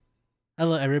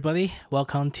Hello, everybody.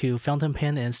 Welcome to Fountain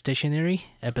Pen and Stationery,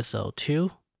 Episode 2.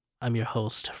 I'm your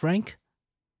host, Frank.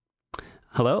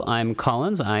 Hello, I'm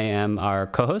Collins. I am our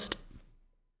co-host.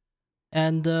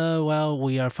 And,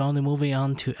 we are finally moving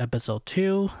on to Episode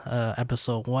 2.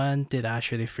 Episode 1 did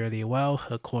actually fairly well,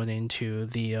 according to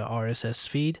the RSS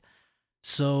feed.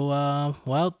 So,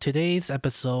 today's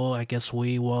episode, I guess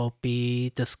we will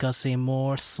be discussing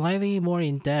slightly more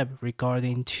in depth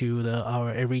regarding to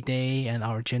our everyday and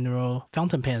our general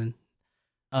fountain pen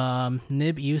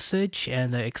nib usage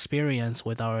and the experience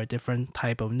with our different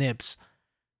type of nibs.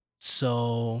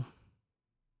 So,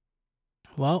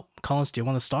 Collins, do you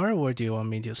want to start or do you want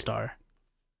me to start?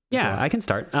 Yeah, I can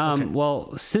start. Okay.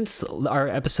 Well, since our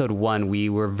episode 1, we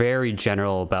were very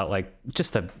general about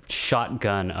just a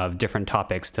shotgun of different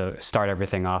topics to start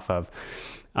everything off of.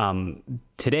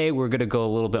 Today, we're going to go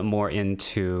a little bit more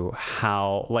into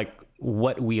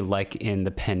what we like in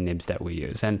the pen nibs that we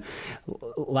use. And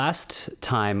last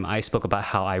time I spoke about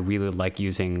how I really like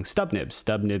using stub nibs.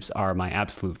 Stub nibs are my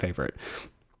absolute favorite.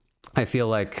 I feel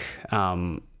like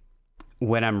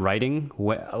when I'm writing,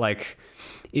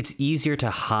 it's easier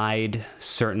to hide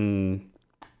certain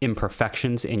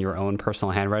imperfections in your own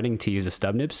personal handwriting to use a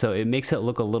stub nib, so it makes it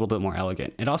look a little bit more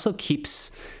elegant. It also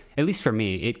keeps, at least for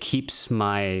me, it keeps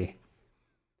my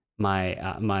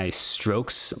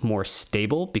strokes more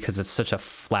stable because it's such a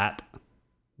flat,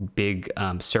 big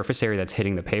surface area that's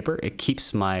hitting the paper. It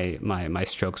keeps my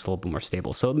strokes a little bit more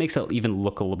stable, so it makes it even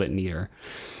look a little bit neater.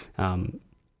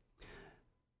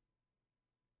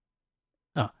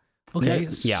 Okay.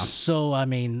 Yeah. So,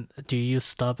 do you use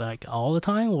stub all the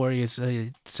time, or is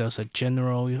it just a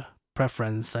general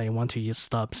preference that you want to use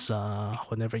stubs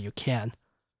whenever you can?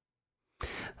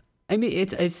 I mean,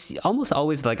 it's almost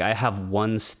always like I have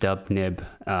one stub nib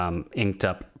inked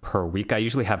up per week. I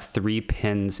usually have 3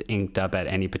 pins inked up at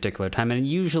any particular time, and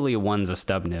usually one's a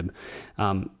stub nib.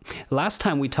 Last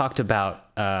time we talked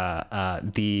about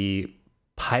the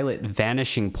Pilot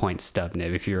Vanishing Point stub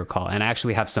nib, if you recall, and I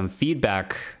actually have some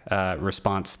feedback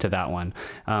response to that one,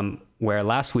 where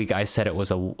last time I said it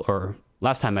was a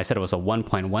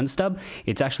 1.1 stub.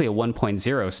 It's actually a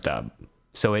 1.0 stub,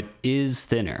 so it is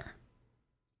thinner.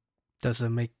 Does it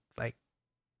make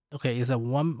okay, is it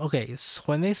one? Okay, so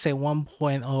when they say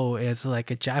 1.0, is it like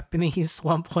a Japanese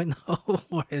 1.0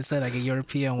 or is it like a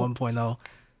European 1.0?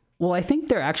 Well, I think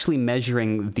they're actually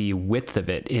measuring the width of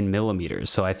it in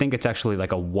millimeters. So I think it's actually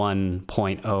like a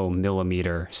 1.0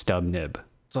 millimeter stub nib.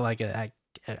 So like an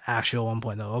actual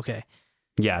 1.0. Okay.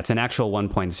 Yeah, it's an actual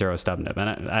 1.0 stub nib.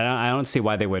 And I don't see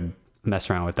why they would mess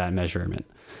around with that measurement.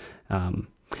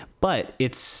 But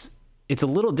it's a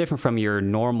little different from your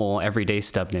normal everyday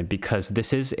stub nib because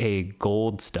this is a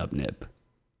gold stub nib.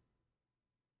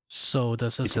 So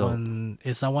does this one,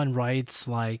 is that one writes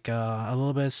like a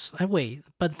little bit, wait,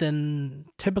 but then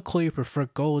typically you prefer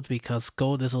gold because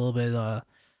gold is a little bit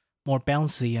more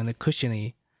bouncy and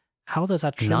cushiony. How does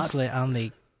that translate on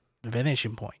the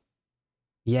vanishing point?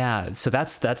 Yeah, so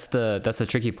that's the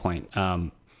tricky point.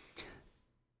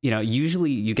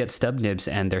 Usually you get stub nibs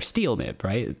and they're steel nib,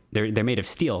 right? They're made of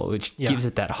steel, which gives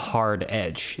it that hard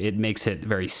edge. It makes it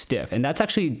very stiff. And that's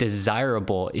actually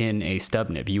desirable in a stub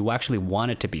nib. You actually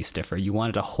want it to be stiffer. You want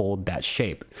it to hold that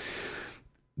shape.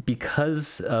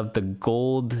 Because of the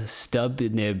gold stub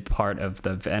nib part of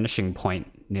the vanishing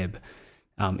point nib,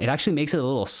 it actually makes it a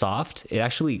little soft. It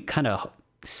actually kind of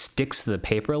sticks to the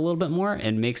paper a little bit more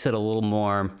and makes it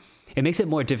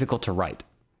more difficult to write.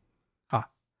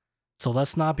 So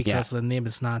that's not because the nib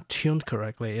is not tuned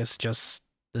correctly. It's just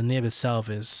the nib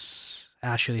itself is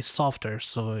actually softer.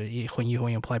 So when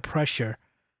you apply pressure,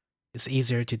 it's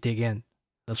easier to dig in.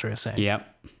 That's what you're saying.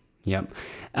 Yep.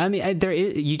 I mean,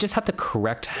 you just have to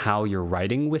correct how you're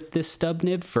writing with this stub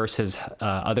nib versus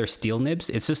other steel nibs.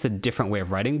 It's just a different way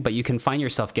of writing, but you can find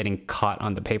yourself getting caught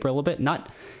on the paper a little bit.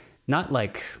 Not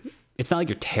like, it's not like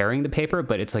you're tearing the paper,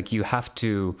 but it's like you have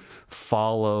to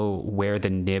follow where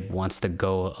the nib wants to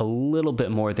go a little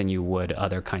bit more than you would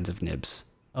other kinds of nibs.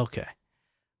 Okay.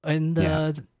 And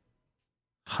by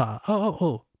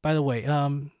the way,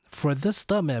 for this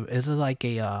stub nib, is it like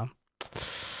I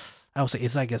would say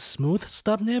it's like a smooth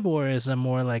stub nib, or is it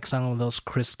more like some of those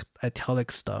crisp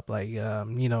italic stub, like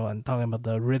I'm talking about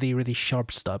the really, really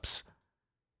sharp stubs?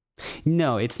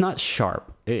 No, it's not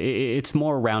sharp. It's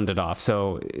more rounded off.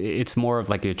 So it's more of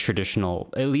like a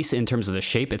traditional, at least in terms of the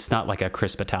shape, it's not like a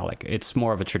crisp italic. It's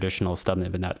more of a traditional stub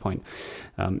nib in that point.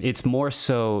 It's more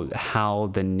so how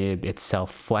the nib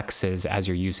itself flexes as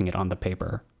you're using it on the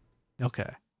paper. Okay.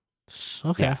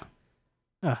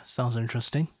 Sounds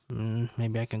interesting.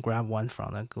 Maybe I can grab one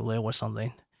from the Goulet or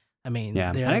something. I mean,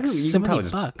 Yeah, they're I like think you can probably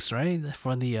 $70, right?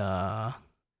 For the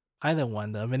pilot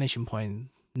one, the vanishing point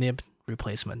nib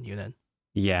replacement unit.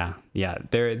 Yeah, yeah.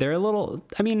 They're a little.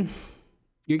 I mean,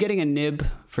 you're getting a nib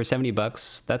for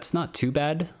 $70. That's not too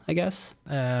bad, I guess.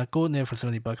 Gold nib for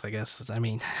 $70, I guess. I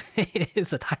mean,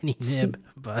 it's a tiny It's, nib,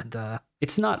 but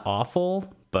it's not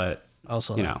awful, but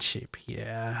also you not know, cheap.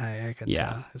 Yeah, I can yeah.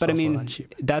 tell. It's But I also not mean,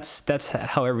 cheap. that's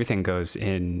how everything goes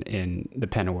in the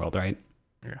pen world, right?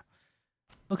 Yeah.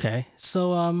 Okay,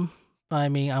 so I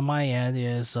mean, on my end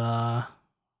is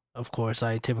of course,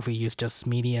 I typically use just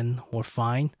median or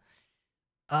fine.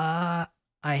 I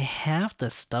have the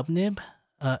stub nib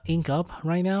ink up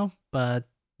right now, but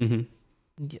Mm-hmm.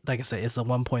 like I said, it's a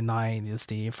 1.9. It's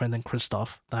the Frenton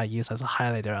Christoph that I use as a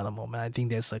highlighter at the moment. I think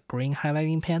there's a green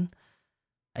highlighting pen.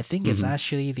 I think it's Mm-hmm.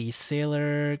 actually the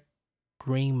Sailor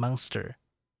Green Monster.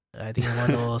 I think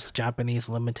one of those Japanese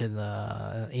limited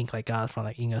ink I got from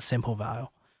like in a simple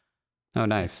vial. Oh,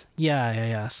 nice.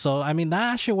 Yeah. So I mean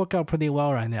that actually worked out pretty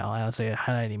well right now as a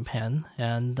highlighting pen.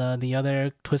 And the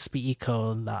other Twisby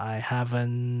Eco that I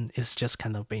haven't is just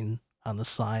kind of been on the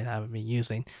side. I haven't been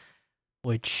using,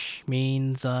 which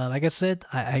means like I said,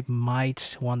 I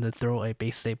might want to throw a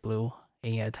Bay State Blue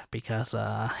in it because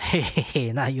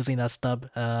not using that stub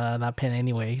that pen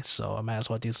anyway. So I might as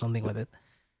well do something with it.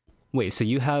 Wait, so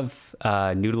you have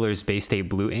Noodler's Bay State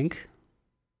Blue ink?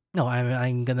 No,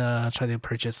 I'm gonna try to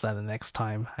purchase that the next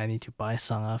time. I need to buy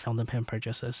some fountain pen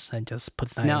purchases and just put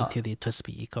that Now, into the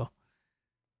Twisby Eco.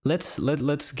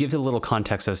 let's give a little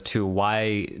context as to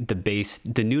why the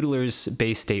Noodler's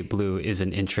Bay State Blue is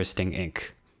an interesting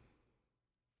ink.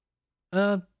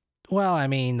 Well, I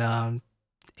mean,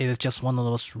 it is just one of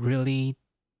those really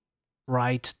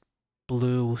bright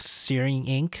blue searing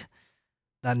ink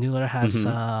that Noodler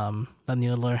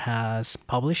has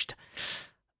published.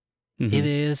 Mm-hmm. It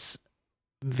is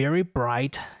very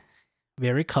bright,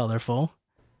 very colorful,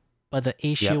 but the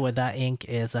issue with that ink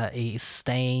is that it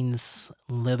stains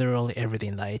literally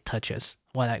everything that it touches.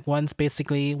 Once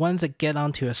it get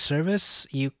onto a surface,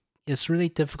 it's really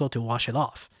difficult to wash it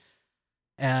off.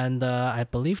 And I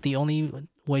believe the only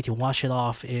way to wash it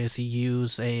off is to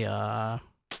use a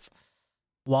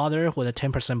water with a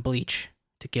 10% bleach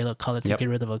to get a color get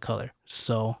rid of a color.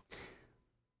 So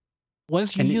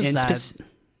once you use that,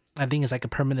 I think it's like a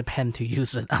permanent pen to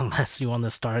use it unless you want to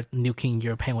start nuking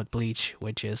your pen with bleach,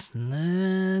 which is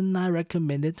not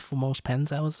recommended for most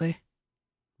pens, I would say.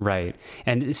 Right.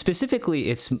 And specifically,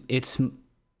 it's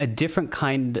a different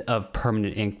kind of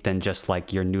permanent ink than just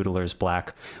like your Noodler's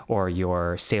Black or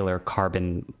your Sailor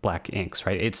Carbon Black inks,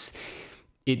 right?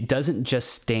 It doesn't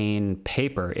just stain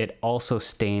paper, it also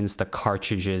stains the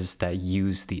cartridges that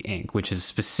use the ink, which is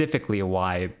specifically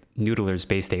why Noodler's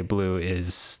Bay State Blue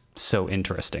is so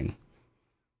interesting.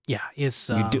 Yeah, it's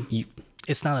not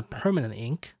a permanent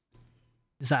ink.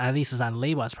 At least it's not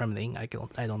labeled as permanent ink.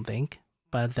 I don't think.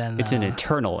 But then it's an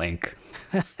eternal ink.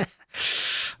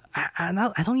 I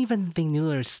don't even think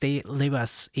Noodler stay labeled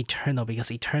as eternal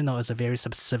because eternal is a very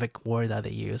specific word that they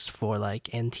use for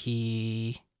like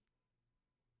anti-theft,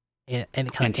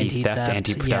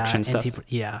 anti-production stuff.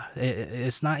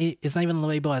 It's not even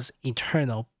labeled as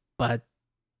eternal, but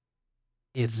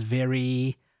it's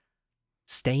very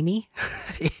stainy.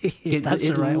 It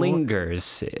right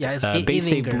lingers. Word. Yeah, Bay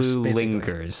State Blue basically.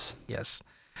 lingers. Yes.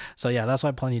 So yeah, that's what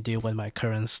I plan to do with my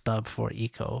current stub for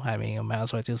Eco. I mean, I might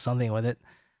as well do something with it.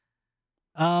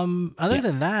 Other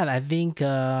than that, I think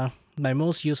my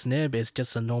most used nib is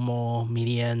just a normal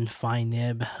median fine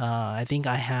nib. I think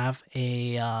I have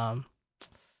a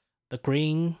the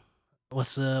green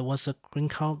what's the green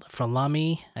called from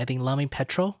Lamy? I think Lamy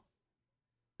Petrol.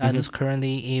 That is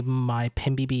currently in my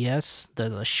Pen BBS,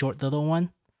 the short little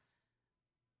one.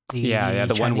 The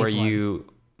Chinese one where you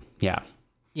Yeah,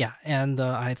 and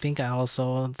I think I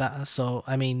also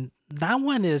that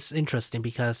one is interesting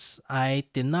because I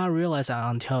did not realize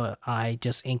that until I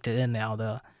just inked it in now.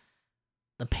 The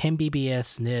Pen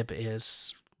BBS nib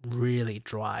is really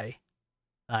dry.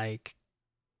 Like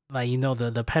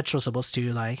the petrol's supposed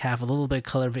to like have a little bit of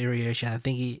color variation. I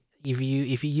think if you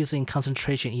use it in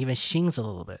concentration, it even sheens a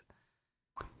little bit.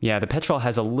 Yeah, the petrol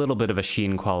has a little bit of a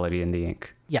sheen quality in the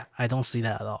ink. Yeah, I don't see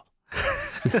that at all.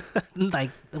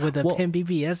 Like with the Pen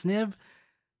BBS nib,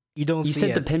 you don't see it. You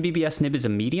said the Pen BBS nib is a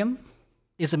medium?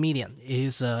 It's a median.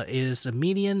 Is a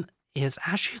median. Is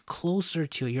actually closer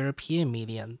to a European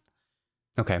median.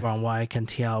 Okay. From what I can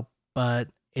tell, but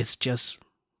it's just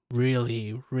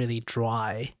really, really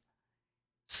dry.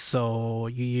 So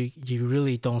you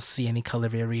really don't see any color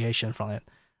variation from it.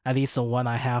 At least the one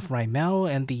I have right now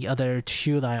and the other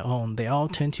two that I own, they all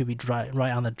tend to be dry,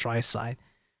 right on the dry side.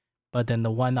 But then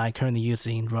the one I currently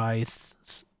using dry is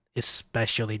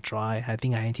especially dry. I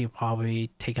think I need to probably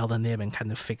take out the nib and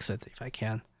kind of fix it if I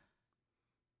can.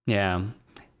 Yeah.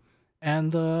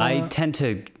 And I tend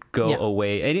to go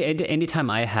away anytime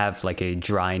I have like a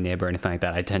dry nib or anything like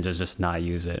that. I tend to just not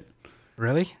use it.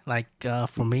 Really? Like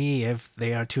for me, if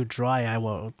they are too dry, I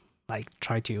will like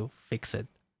try to fix it.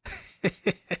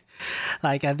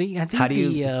 Like I think How do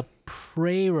you? the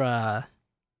Prera,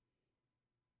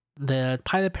 the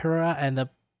Pilot Prera and the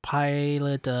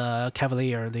Pilot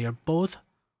Cavalier, they are both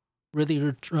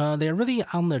really they're really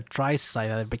on the dry side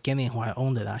at the beginning when I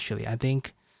owned it. Actually, I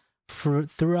think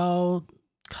throughout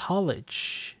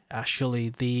college, actually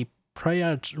the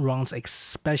Prera runs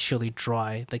especially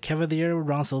dry. The Cavalier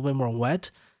runs a little bit more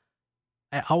wet.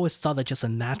 I always thought that just the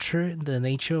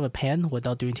nature of a pen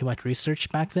without doing too much research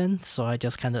back then. So I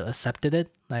just kind of accepted it.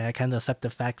 Like I kind of accept the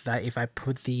fact that if I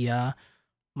put the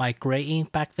my gray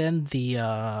ink back then,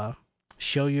 the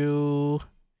show you,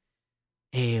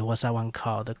 what's that one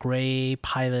called? The Gray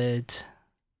Pilot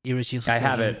Erasmus. I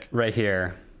have it right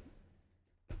here.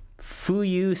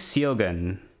 Fuyu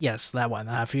Shogun. Yes, that one.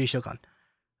 Fuyu Shogun.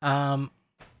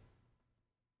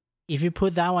 If you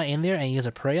put that one in there and use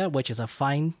a Prera, which is a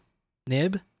fine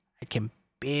nib, I can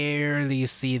barely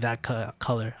see that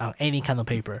color on any kind of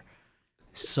paper.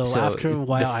 So after a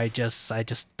while, I just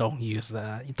don't use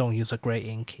a gray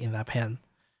ink in that pen.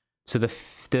 So the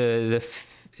Fuyu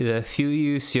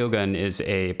Shogun is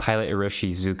a Pilot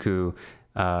Iroshizuku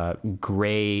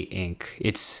gray ink.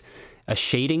 It's a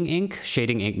shading ink.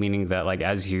 Shading ink meaning that like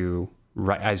as you're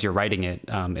writing it,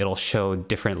 it'll show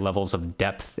different levels of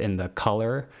depth in the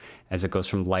color as it goes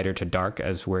from lighter to dark,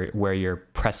 as where you're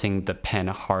pressing the pen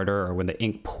harder or when the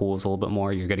ink pools a little bit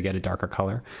more, you're going to get a darker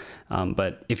color.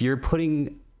 But if you're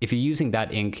using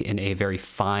that ink in a very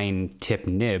fine tip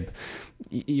nib,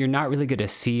 you're not really going to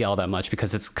see all that much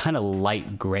because it's kind of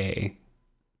light gray.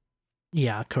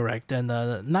 Yeah, correct. And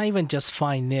not even just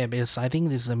fine nib, I think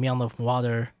this is the amount of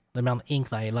water, the amount of ink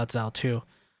that it lets out too.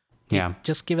 Yeah.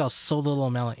 Just give out so little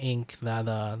amount of ink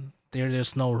that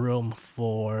there's no room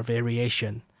for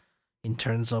variation in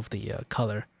terms of the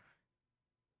color.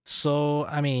 So,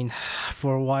 I mean,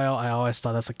 for a while, I always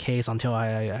thought that's the case until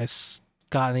I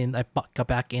got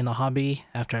back in the hobby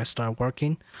after I started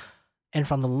working. And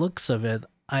from the looks of it,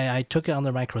 I took it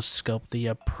under microscope.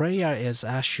 The Prera is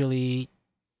actually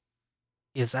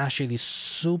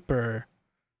super,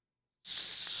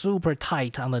 super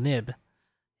tight on the nib.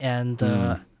 And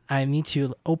I need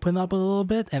to open up a little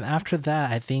bit. And after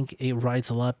that, I think it writes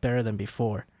a lot better than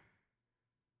before.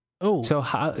 Oh, so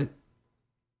how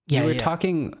you were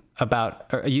talking about?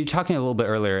 You talking a little bit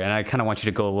earlier, and I kind of want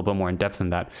you to go a little bit more in depth in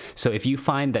that. So, if you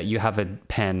find that you have a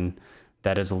pen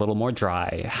that is a little more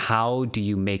dry, how do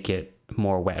you make it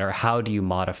more wet, or how do you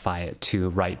modify it to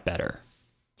write better?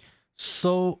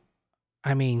 So,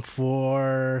 I mean,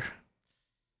 for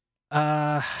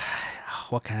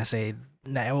what can I say?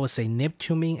 I would say nib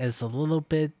tuning is a little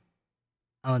bit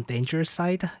on the dangerous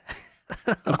side.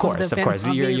 Of course.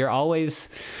 You're always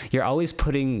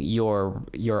putting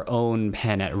your own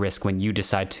pen at risk when you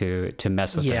decide to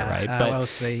mess with it, right? But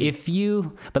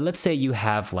but let's say you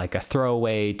have like a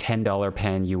throwaway $10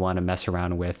 pen you want to mess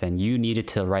around with, and you needed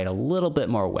to write a little bit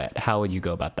more wet. How would you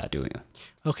go about that doing?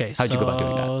 Okay, how'd you go about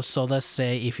doing that? So let's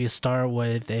say if you start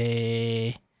with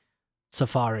a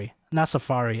Safari, not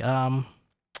Safari.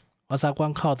 What's that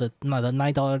one called? The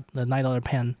 $9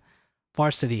 pen,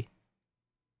 Varsity.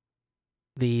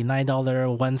 The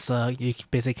 $9 ones, you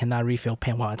basically cannot refill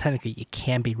pen. Well, technically it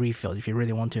can be refilled if you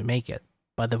really want to make it.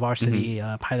 But the Varsity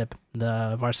Pilot,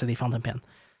 the Varsity fountain pen.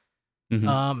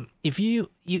 If you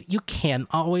can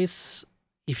always,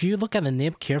 if you look at the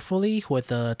nib carefully with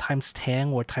the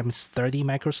 ×10 or ×30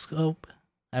 microscope,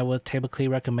 I would typically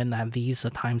recommend at least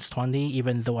a ×20.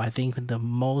 Even though I think the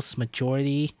most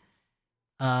majority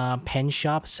pen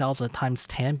shop sells a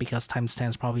 ×10 because ×10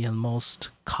 is probably the most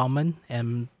common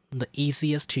and the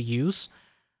easiest to use.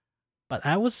 But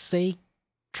I would say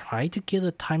try to get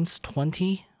a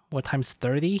 ×20 or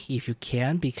 ×30 if you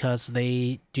can, because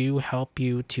they do help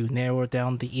you to narrow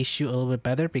down the issue a little bit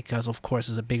better, because of course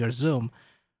it's a bigger zoom,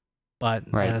 but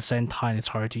at the same time it's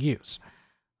hard to use.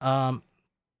 But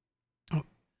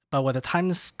with a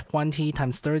 ×20,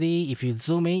 ×30, if you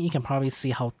zoom in, you can probably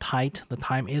see how tight the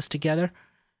time is together.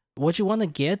 What you want to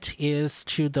get is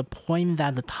to the point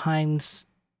that the times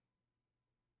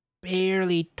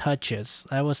barely touches.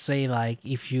 I would say, like,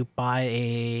 if you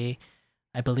buy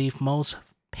I believe most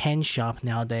pen shop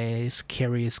nowadays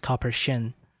carries copper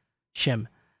shim,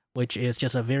 which is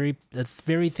just a very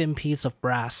thin piece of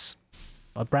brass,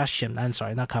 or brass shim. I'm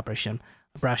sorry, not copper shim.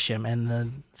 brush shim, and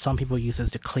then some people use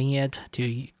it to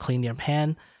clean their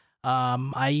pan.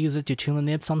 I use it to tune the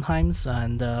nib sometimes,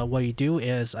 and what you do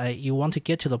is you want to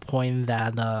get to the point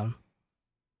that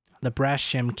the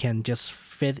brush shim can just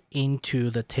fit into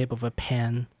the tip of a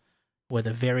pan with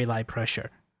a very light pressure.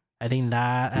 I think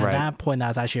that at that point,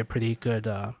 that's actually a pretty good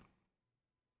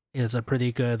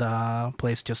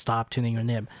place to stop tuning your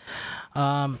nib.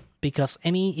 Because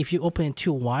if you open it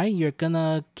too wide, you're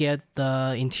gonna get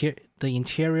the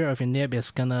interior of your nib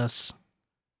is gonna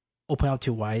open up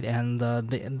too wide, and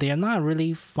they are not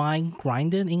really fine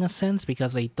grinded in a sense,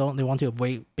 because they want to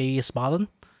avoid baby spotting,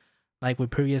 like we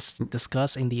previously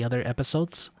discussed in the other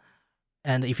episodes.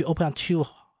 And if you open up too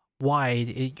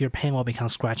wide, your pan will become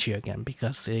scratchy again,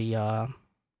 because the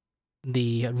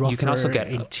rougher you can also get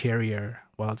interior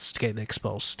will get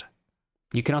exposed.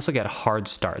 You can also get hard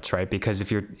starts, right? Because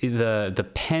if you're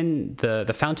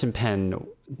the fountain pen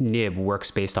nib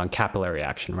works based on capillary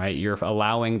action, right? You're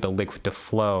allowing the liquid to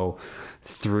flow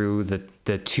through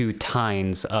the two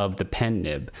tines of the pen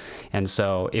nib. And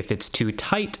so if it's too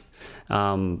tight,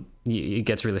 it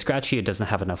gets really scratchy. It doesn't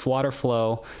have enough water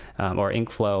flow or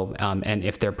ink flow. And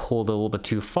if they're pulled a little bit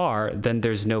too far, then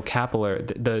there's no capillary.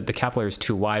 The capillary is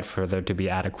too wide for there to be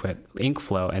adequate ink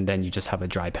flow, and then you just have a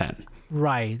dry pen.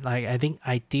 Right. Like, I think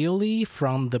ideally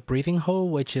from the breathing hole,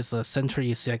 which is the center,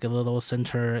 you see like a little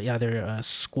center, either a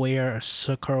square, a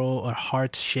circle, or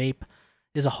heart shape.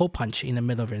 There's a hole punch in the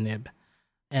middle of your nib.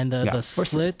 And the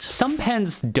slit... Some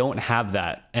pens don't have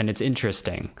that, and it's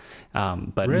interesting.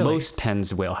 But really? Most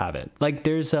pens will have it. Like,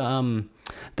 there's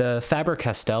the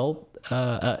Faber-Castell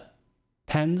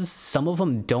pens, some of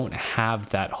them don't have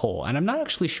that hole, and I'm not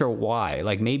actually sure why.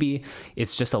 Like, maybe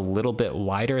it's just a little bit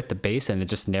wider at the base and it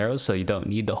just narrows, so you don't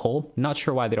need the hole. Not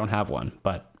sure why they don't have one,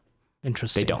 but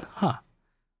interesting. They don't. Huh.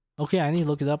 Okay, I need to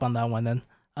look it up on that one then.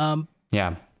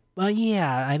 Yeah. But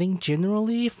yeah, I think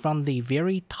generally from the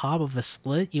very top of a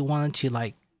slit, you want it to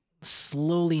like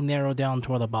slowly narrow down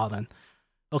toward the bottom.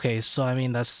 Okay, so I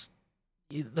mean let's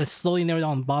slowly narrow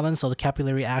down the bottom, so the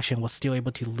capillary action was still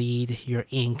able to lead your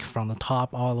ink from the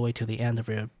top all the way to the end of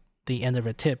your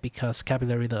tip, because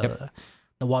capillary the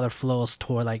water flows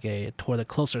toward the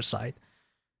closer side,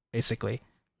 basically,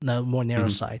 the more narrow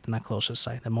side, not closer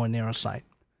side, the more narrow side.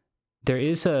 There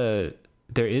is a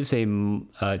how do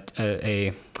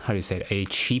you say it, a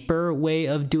cheaper way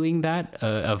of doing that,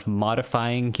 of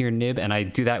modifying your nib, and I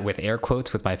do that with air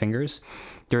quotes with my fingers.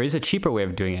 There is a cheaper way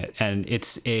of doing it, and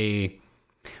it's a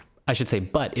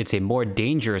more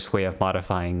dangerous way of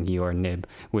modifying your nib,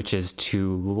 which is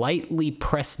to lightly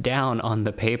press down on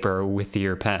the paper with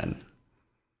your pen,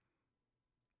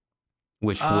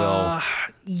 which will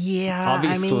obviously.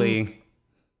 I mean,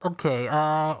 okay.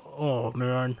 Oh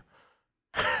man.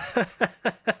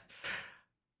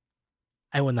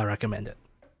 I would not recommend it.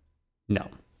 No.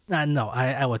 No,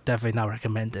 I would definitely not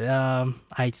recommend it.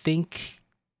 I think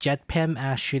JetPen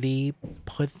actually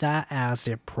put that as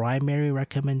their primary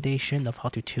recommendation of how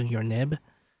to tune your nib.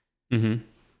 Mm-hmm.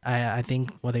 I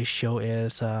think what they show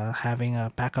is having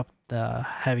a backup,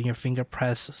 having your finger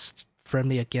press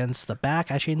firmly against the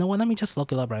back. Actually, you know what? Let me just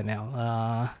look it up right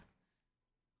now.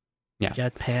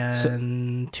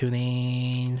 JetPen,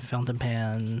 tuning, fountain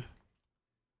pen.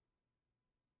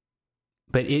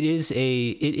 But it is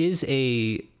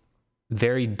a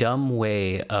very dumb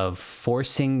way of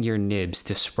forcing your nibs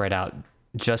to spread out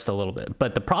just a little bit.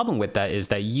 But the problem with that is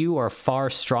that you are far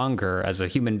stronger as a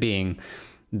human being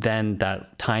than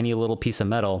that tiny little piece of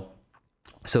metal.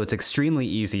 So it's extremely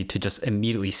easy to just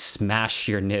immediately smash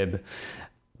your nib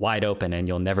wide open, and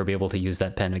you'll never be able to use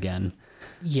that pen again.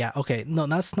 Yeah, okay. No,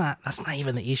 that's not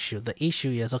even the issue. The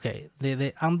issue is, okay,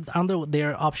 they under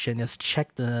their option is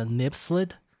check the nib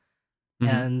slit.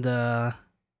 And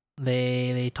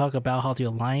they talk about how to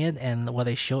align it, and what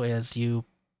they show is you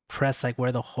press like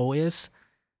where the hole is,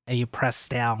 and you press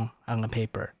down on the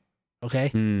paper. Okay?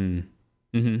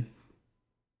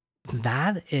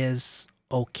 That is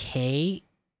okay.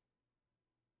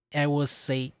 I would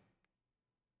say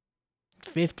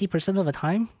 50% of the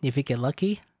time, if you get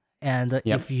lucky, and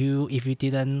if your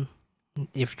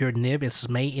nib is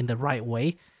made in the right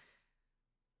way.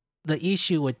 The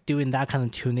issue with doing that kind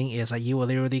of tuning is that you will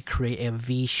literally create a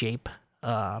V shape.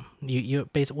 You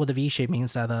basically, what the V shape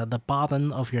means that the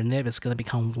bottom of your nib is going to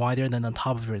become wider than the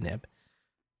top of your nib,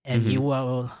 and you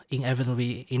will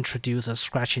inevitably introduce a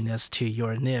scratchiness to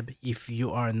your nib if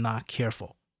you are not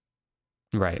careful.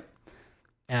 Right.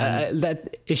 And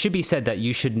that it should be said that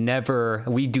you should never,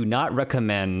 we do not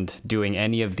recommend doing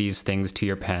any of these things to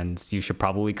your pens. You should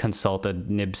probably consult a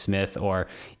nibsmith, or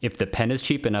if the pen is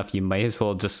cheap enough, you might as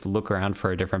well just look around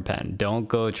for a different pen. Don't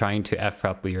go trying to F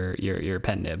up your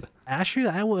pen nib. actually,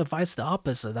 I would advise the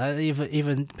opposite.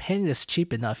 Even pen is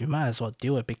cheap enough, you might as well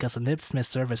do it, because the nibsmith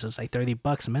service is like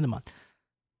 $30 minimum.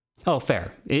 Oh,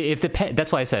 fair. If the pen,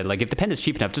 that's why I said, like, if the pen is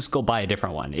cheap enough, just go buy a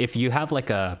different one. If you have like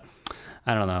a,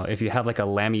 I don't know, if you have like a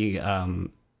Lamy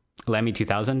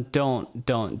 2000,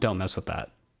 don't mess with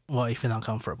that. Well, if you're not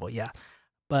comfortable, yeah.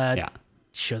 But Yeah.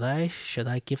 should I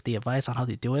give the advice on how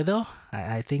to do it though?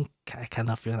 I think I kind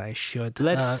of feel I should.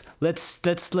 Let's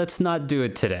not do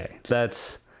it today.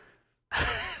 Let's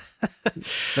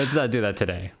not do that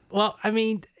today. Well, I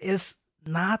mean, it's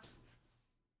not.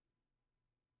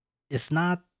 It's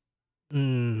not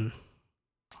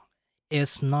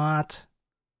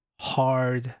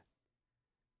hard.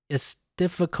 It's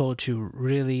difficult to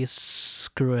really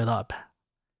screw it up.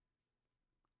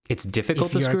 It's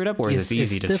difficult to screw it up, or is it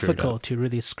easy to screw it up? It's difficult to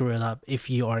really screw it up if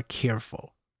you are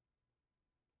careful.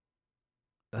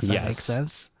 Does that make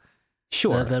sense?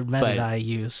 Sure. The method I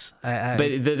use.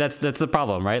 But that's the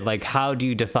problem, right? Like, how do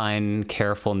you define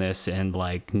carefulness and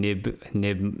like nib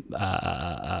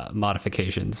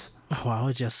modifications?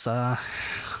 Well, just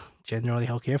generally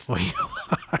how careful you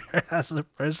are as a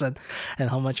person and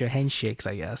how much your hand shakes,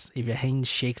 I guess. If your hand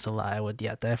shakes a lot, I would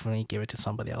definitely give it to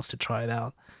somebody else to try it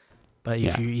out. But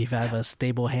if you have a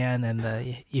stable hand and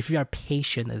if you are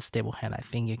patient and stable hand, I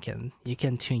think you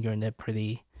can tune your nib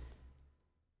pretty.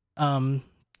 How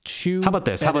about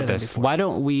this? Why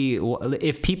don't we,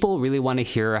 if people really want to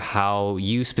hear how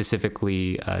you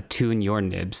specifically tune your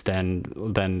nibs, then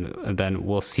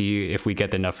we'll see if we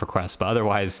get enough requests. But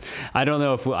otherwise, I don't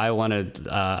know if I want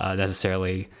to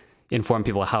necessarily inform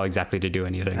people how exactly to do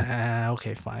anything.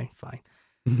 Okay, fine.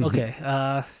 Okay,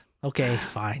 okay,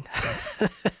 fine.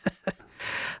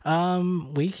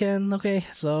 We can. Okay,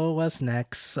 so what's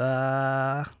next?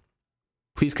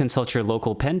 Please consult your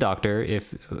local pen doctor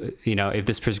if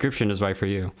this prescription is right for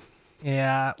you.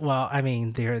 Yeah, well, I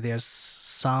mean,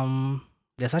 there's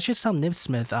actually some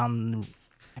nibsmith on,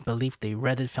 I believe, the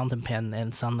Reddit fountain pen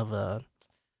and some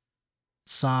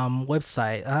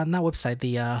website, not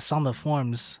website, some of the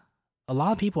forums. A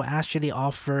lot of people actually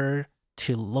offer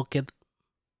to look at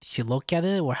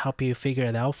it or help you figure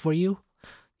it out for you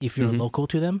if you're local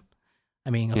to them. I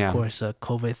mean, of course,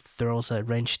 COVID throws a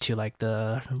wrench to like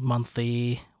the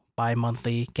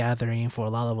bi-monthly gathering for a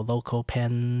lot of local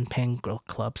pen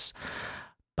clubs.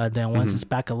 But then once it's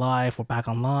back alive or back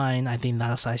online, I think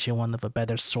that's actually one of the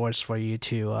better source for you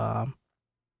to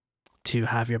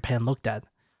have your pen looked at.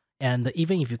 And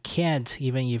even if you can't,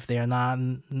 even if they're not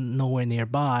nowhere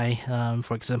nearby,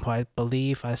 for example, I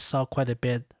believe I saw quite a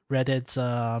bit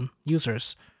Reddit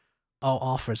users all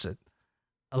offers it.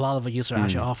 A lot of the user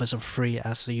actually offers it free,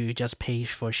 as you just pay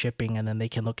for shipping and then they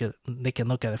can look at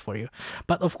it for you.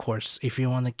 But of course, if you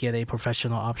want to get a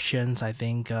professional options, I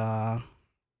think the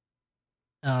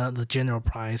general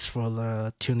price for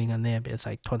the tuning a nib is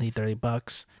like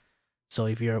 $20-$30. So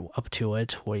if you're up to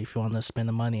it, or if you want to spend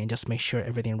the money and just make sure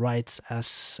everything writes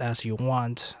as you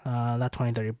want, that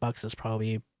 $20-$30 is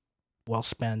probably well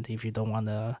spent if you don't want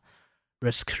to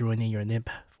risk ruining your nib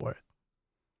for it.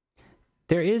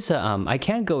 There is I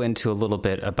can go into a little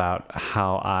bit about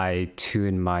how I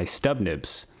tune my stub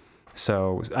nibs.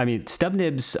 So, I mean, stub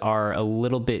nibs are a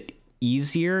little bit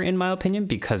easier in my opinion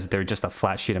because they're just a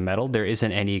flat sheet of metal. There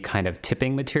isn't any kind of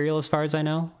tipping material as far as I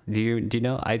know. Do you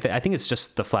know? I think it's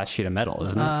just the flat sheet of metal,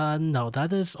 isn't it? No,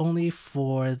 that is only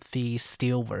for the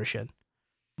steel version.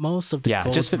 Most of the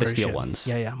gold just for the version, steel ones.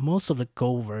 Yeah. Most of the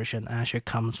gold version actually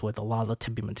comes with a lot of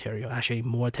tipping material. Actually,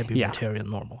 more tipping material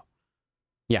than normal.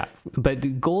 Yeah, but the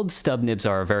gold stub nibs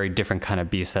are a very different kind of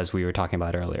beast, as we were talking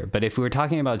about earlier. But if we were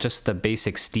talking about just the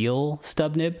basic steel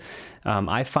stub nib,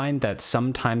 I find that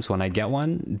sometimes when I get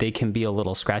one, they can be a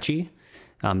little scratchy,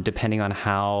 depending on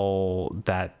how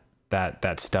that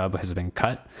stub has been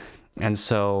cut. And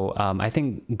so I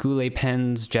think Goulet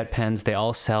pens, Jet pens, they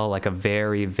all sell like a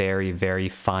very, very, very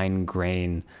fine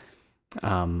grain,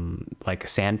 like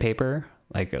sandpaper,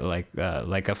 like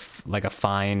a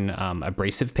fine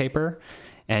abrasive paper.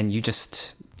 And you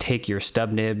just take your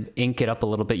stub nib, ink it up a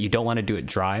little bit. You don't want to do it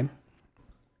dry.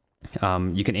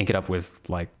 You can ink it up with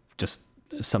like just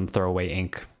some throwaway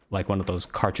ink, like one of those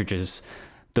cartridges,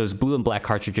 those blue and black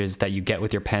cartridges that you get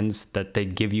with your pens that they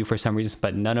give you for some reason,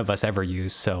 but none of us ever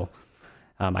use. So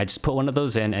I just put one of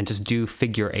those in and just do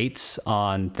figure eights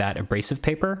on that abrasive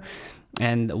paper.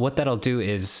 And what that'll do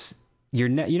is you're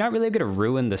not really going to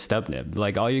ruin the stub nib.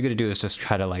 Like all you're going to do is just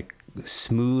try to like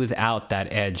smooth out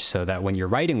that edge so that when you're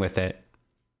writing with it,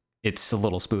 it's a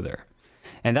little smoother.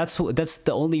 And that's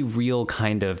the only real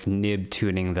kind of nib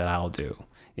tuning that I'll do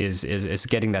is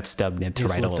getting that stub nib to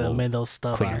write a little the middle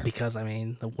stuff cleaner. Because I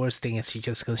mean the worst thing is you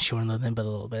just gonna shorten the nib a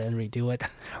little bit and redo it.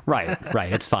 Right.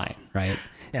 It's fine, right?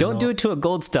 Don't do it to a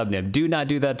gold stub nib. Do not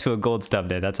do that to a gold stub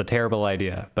nib. That's a terrible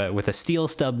idea. But with a steel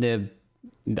stub nib,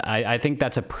 I think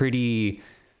that's a pretty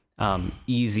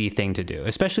easy thing to do,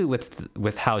 especially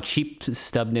with how cheap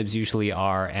stub nibs usually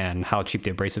are and how cheap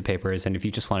the abrasive paper is. And if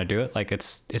you just want to do it, like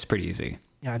it's pretty easy.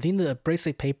 Yeah, I think the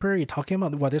abrasive paper you're talking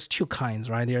about, well, there's two kinds,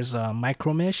 right? There's a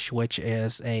micromesh, which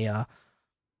is a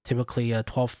typically a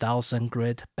 12,000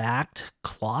 grit backed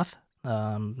cloth.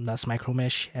 That's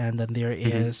micromesh, and then there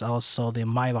is also the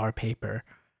mylar paper.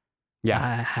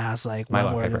 Yeah, it has like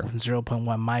mylar paper.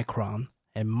 0.1 micron,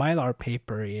 and mylar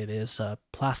paper it is a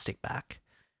plastic back.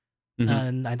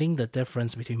 And I think the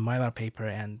difference between mylar paper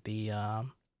and the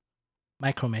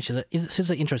micromesh is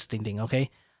an interesting thing.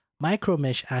 Okay,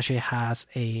 micromesh actually has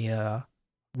a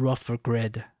rougher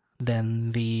grid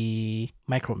than the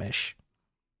micromesh.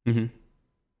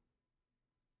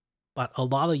 But a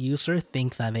lot of users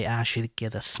think that they actually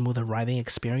get a smoother writing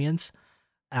experience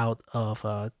out of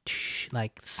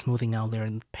like smoothing out their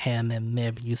pen and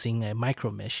nib using a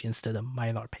micromesh instead of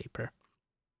mylar paper.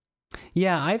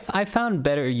 Yeah, I found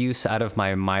better use out of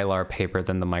my mylar paper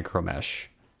than the micromesh.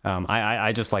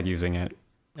 I just like using it.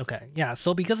 Okay, yeah.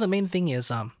 So because the main thing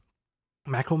is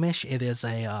micromesh, it is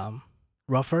a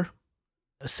rougher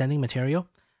sanding material,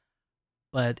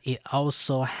 but it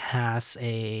also has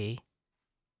it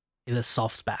is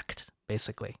soft backed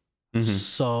basically.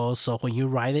 So when you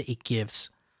write it, it gives,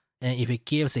 and if it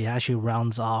gives, it actually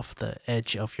rounds off the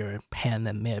edge of your pen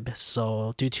and nib.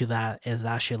 So due to that, it's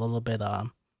actually a little bit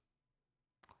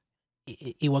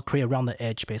it will create around the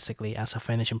edge basically as a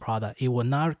finishing product. It will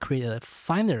not create a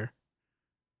finer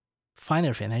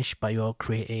finish, but it will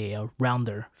create a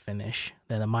rounder finish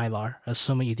than a mylar,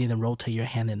 assuming you didn't rotate your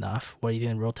hand enough, or you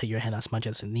didn't rotate your hand as much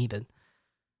as it needed.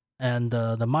 And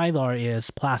the mylar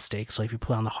is plastic, so if you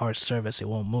put it on the hard surface, it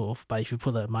won't move. But if you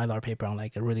put the mylar paper on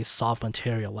like a really soft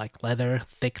material, like leather,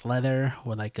 thick leather,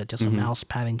 or like just a mouse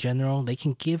pad in general, they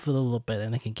can give a little bit,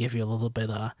 and they can give you a little bit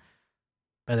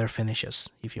better finishes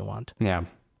if you want. Yeah.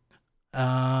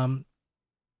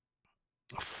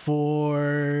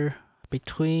 For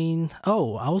between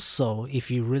also if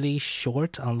you're really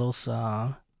short on those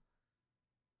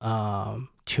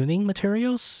tuning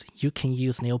materials, you can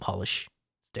use nail polish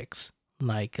sticks,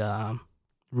 like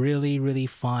really, really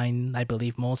fine. I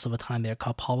believe most of the time they're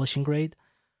called polishing grade.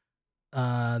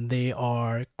 They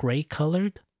are gray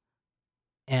colored.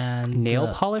 And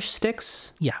nail polish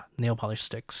sticks? Yeah, nail polish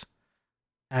sticks.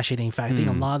 Actually, in fact, I think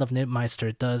a lot of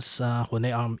Nibmeister does, when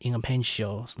they are in a pen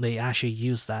show, they actually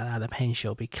use that at a pen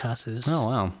show because it's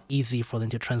easy for them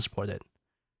to transport it.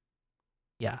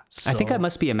 Yeah. So, I think I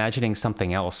must be imagining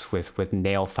something else with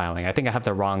nail filing. I think I have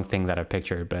the wrong thing that I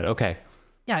pictured, but okay.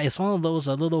 Yeah, it's one of those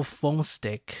little foam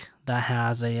stick that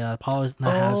has a polish.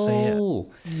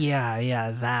 That.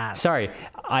 Sorry,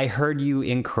 I heard you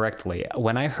incorrectly.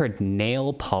 When I heard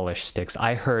nail polish sticks,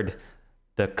 I heard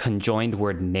the conjoined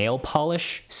word nail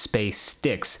polish space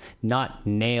sticks, not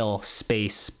nail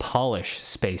space polish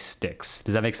space sticks.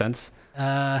 Does that make sense?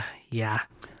 Yeah.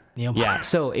 Yeah.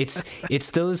 So it's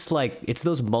those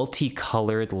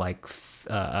multicolored like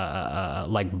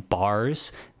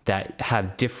bars that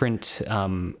have different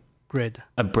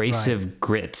abrasive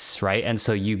grits, right? And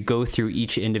so you go through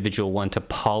each individual one to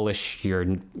polish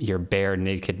your bare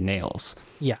naked nails.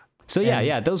 Yeah. So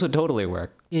yeah, those would totally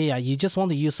work. Yeah, you just want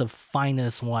to use the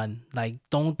finest one. Like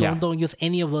don't use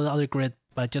any of the other grit,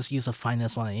 but just use the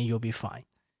finest one and you'll be fine.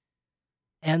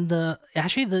 And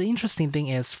actually the interesting thing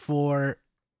is for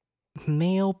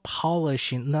nail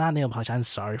polishing,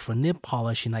 for nib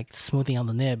polishing, like smoothing out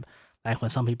the nib, like when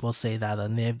some people say that the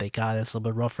nib they got is a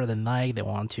little bit rougher than like, they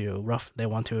want to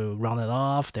round it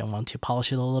off, they want to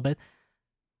polish it a little bit.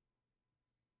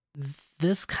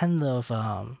 This kind of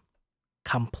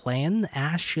complaint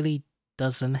actually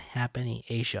doesn't happen in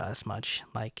Asia as much.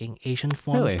 Like in Asian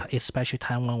forms, especially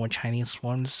Taiwan or Chinese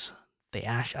forms, they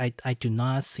actually I do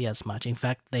not see as much. In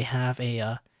fact, they have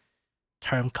a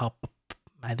term called,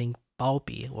 I think,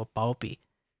 baobi.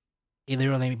 It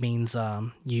literally means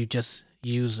you just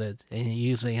use it and you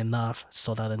use it enough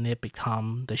so that the nib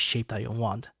become the shape that you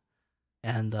want.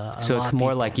 And so it's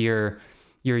more like you're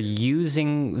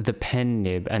using the pen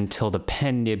nib until the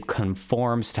pen nib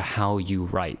conforms to how you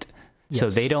write. Yes. So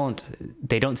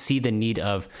they don't see the need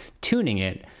of tuning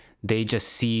it. they just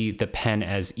see the pen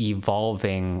as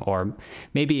evolving, or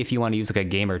maybe if you want to use like a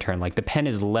gamer term, like the pen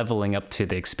is leveling up to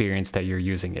the experience that you're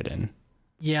using it in.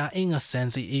 Yeah, in a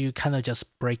sense, you kind of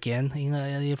just break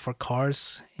in for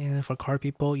cars, for car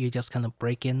people, you just kind of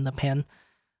break in the pen.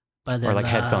 But then, Or like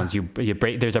headphones, you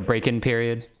break. There's a break-in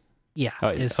period. yeah,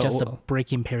 it's just a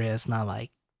break-in period. It's not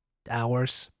like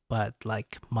hours, but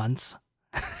like months.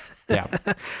 Yeah.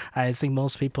 I think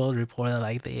most people report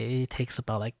that it takes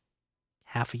about like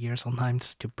half a year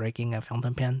sometimes to breaking a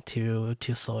fountain pen to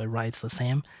so it writes the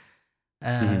same.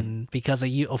 And because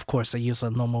of course they use a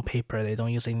normal paper, they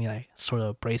don't use any like sort of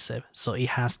abrasive, so it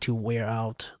has to wear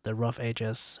out the rough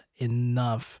edges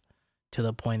enough to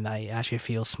the point that it actually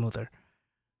feels smoother.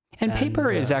 And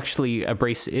paper is actually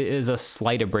is a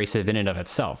slight abrasive in and of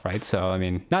itself, right? So I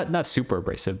mean, not super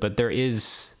abrasive, but there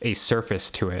is a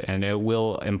surface to it, and it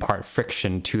will impart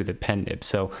friction to the pen nib.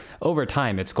 So over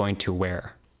time, it's going to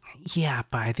wear. Yeah,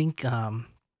 but I think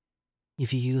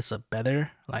if you use a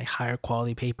better, like higher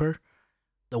quality paper,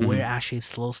 the wear actually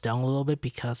slows down a little bit,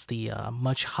 because the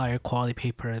much higher quality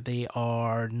paper, they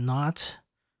are not,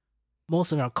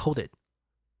 most of them are coated.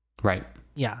 Right.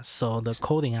 Yeah, so the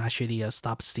coating actually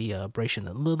stops the abrasion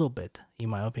a little bit, in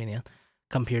my opinion,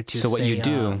 compared to, so what you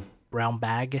do, brown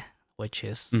bag, which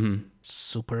is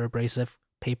super abrasive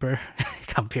paper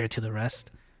compared to the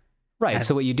rest. Right. And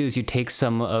so what you do is you take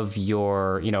some of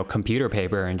your, computer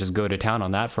paper and just go to town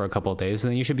on that for a couple of days,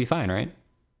 and then you should be fine, right?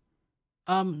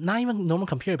 Not even normal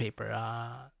computer paper.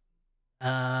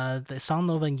 Some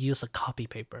of them use a copy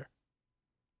paper.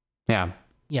 Yeah.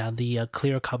 Yeah, the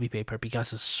clear copy paper,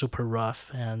 because it's super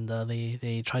rough, and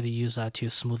they try to use that to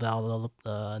smooth out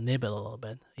the nib a little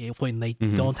bit. When they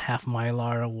don't have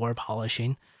Mylar or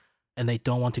polishing, and they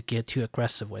don't want to get too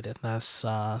aggressive with it. That's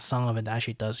some of it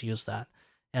actually does use that.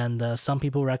 And some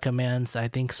people recommend, I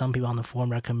think some people on the forum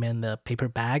recommend the paper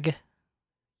bag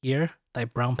here,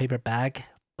 like brown paper bag,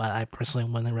 but I personally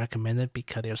wouldn't recommend it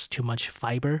because there's too much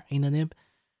fiber in the nib.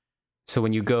 So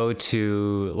when you go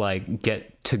to like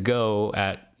get to go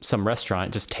at some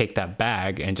restaurant, just take that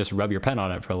bag and just rub your pen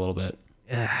on it for a little bit.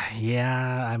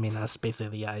 Yeah, I mean, that's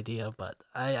basically the idea, but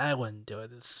I wouldn't do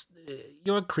it.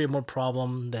 You'll create more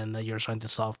problem than you're trying to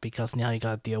solve, because now you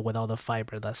got to deal with all the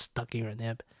fiber that's stuck in your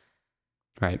nib.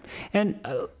 Right. And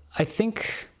I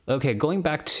think, okay, going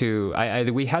back to,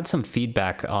 we had some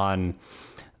feedback on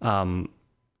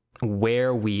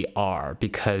where we are,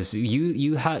 because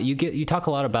you talk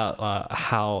a lot about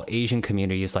how Asian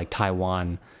communities like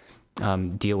Taiwan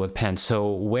deal with pens.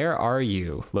 So where are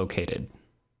you located?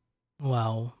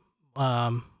 Well,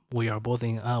 we are both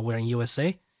we're in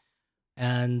USA,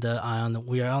 and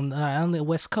we are on the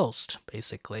West Coast,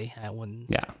 basically.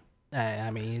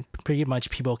 I mean, pretty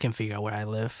much people can figure out where I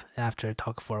live after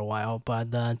talk for a while,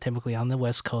 but typically on the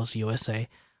West Coast, USA.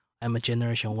 I'm a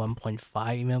generation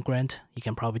 1.5 immigrant. You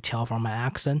can probably tell from my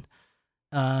accent.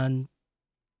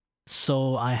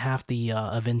 So I have the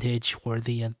advantage or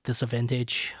the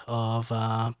disadvantage of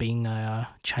being a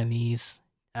Chinese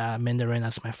Mandarin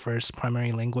as my first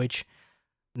primary language.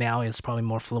 Now it's probably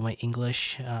more fluent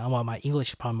English. Well, my English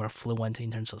is probably more fluent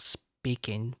in terms of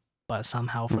speaking, but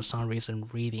somehow for some reason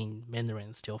reading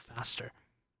Mandarin is still faster.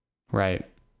 Right.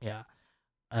 Yeah.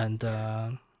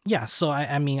 And yeah, so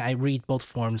I mean, I read both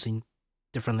forms in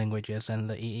different languages, and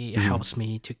it helps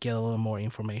me to get a little more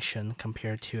information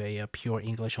compared to a pure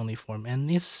English only form.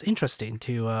 And it's interesting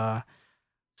to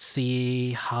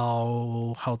see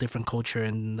how different culture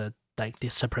and the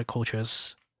separate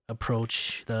cultures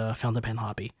approach the fountain pen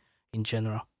hobby in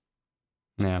general.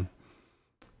 Yeah.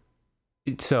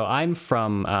 So I'm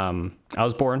from, I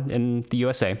was born in the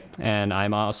USA, and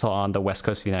I'm also on the West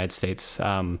Coast of the United States.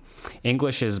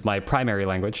 English is my primary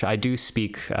language. I do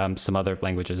speak some other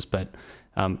languages, but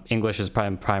English is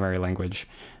primary language.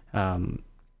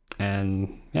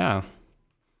 And yeah,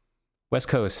 West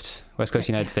Coast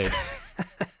United States.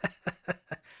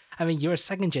 I mean, you're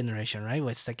second generation, right?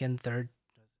 What, second, third?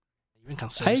 Even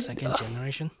considered second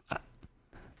generation?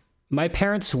 My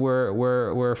parents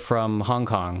were from Hong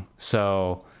Kong,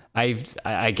 so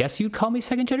I guess you'd call me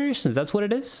second generation. That's what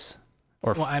it is.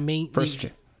 Or well, I mean, first.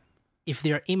 If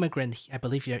they're immigrant, I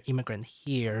believe you're immigrant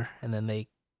here, and then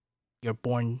you're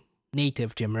born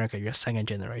native to America. You're second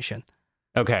generation.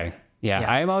 Okay, yeah.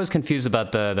 I'm always confused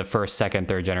about the first, second,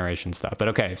 third generation stuff. But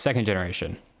okay, second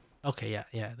generation. Okay,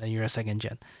 yeah. Then you're a second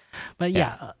gen. But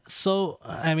yeah, so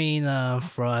I mean,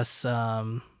 for us,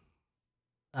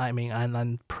 I mean,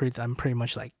 I'm pretty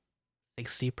much like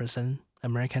 60%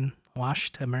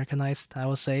 Americanized, I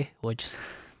would say, which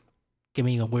give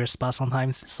me a weird spot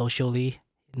sometimes socially.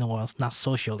 No, well, not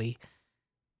socially.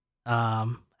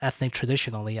 Ethnic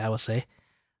traditionally, I would say.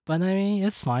 But I mean,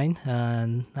 it's fine.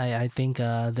 And I think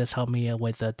this helped me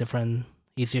with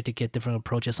easier to get different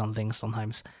approaches on things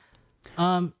sometimes.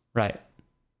 Um, Right.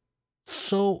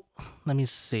 so let me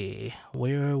see.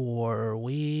 Where were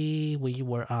we? We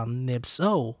were on nibs.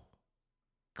 Oh,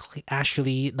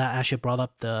 actually, that actually brought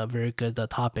up the very good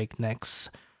topic next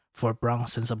for brown,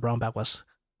 since the brown bag was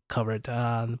covered.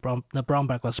 The brown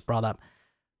bag was brought up.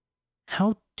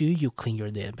 How do you clean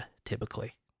your nib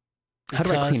typically? How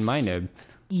do I clean my Because nib?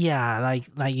 yeah, like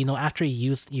after you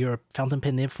use your fountain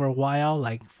pen nib for a while,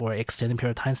 like for extended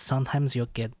period of time, sometimes you'll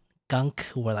get gunk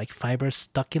or like fibers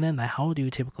stuck in it. Like, how do you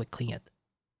typically clean it?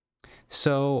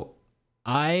 So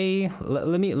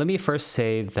let me first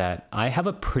say that I have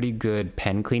a pretty good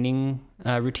pen cleaning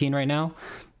routine right now.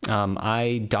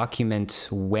 I document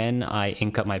when I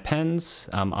ink up my pens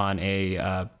on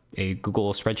a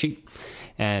Google spreadsheet,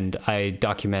 and I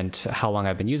document how long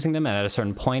I've been using them. And at a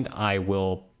certain point, I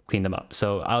will clean them up.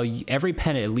 So every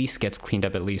pen at least gets cleaned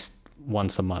up at least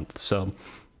once a month. So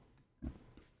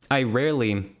I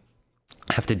rarely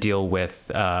have to deal with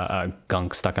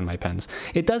gunk stuck in my pens.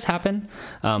 It does happen,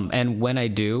 and when I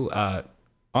do,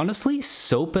 honestly,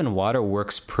 soap and water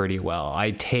works pretty well.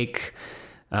 I take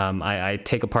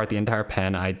apart the entire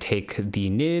pen. I take the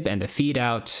nib and the feed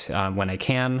out when I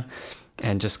can,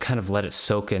 and just kind of let it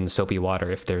soak in soapy water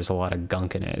if there's a lot of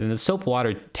gunk in it. And the soap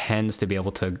water tends to be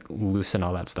able to loosen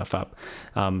all that stuff up.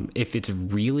 If it's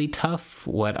really tough,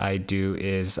 what I do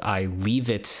is I leave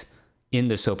it in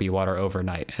the soapy water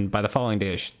overnight, and by the following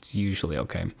day it's usually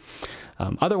okay.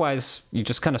 Otherwise, you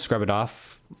just kind of scrub it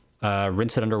off,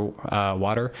 rinse it under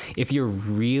water. If you're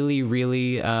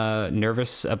really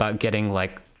nervous about getting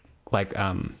like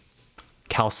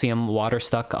calcium water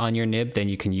stuck on your nib, then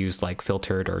you can use like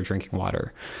filtered or drinking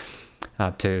water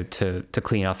to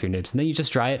clean off your nibs, and then you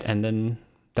just dry it, and then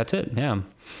that's it. Yeah.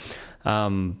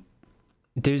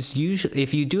 There's usually,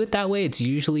 if you do it that way, it's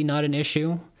usually not an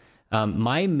issue.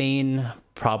 My main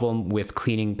problem with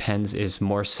cleaning pens is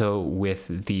more so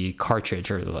with the cartridge,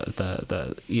 or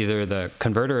the either the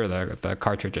converter or the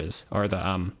cartridges, or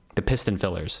the piston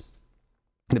fillers.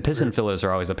 The piston fillers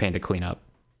are always a pain to clean up.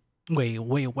 Wait,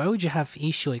 why would you have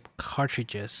issue with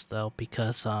cartridges though?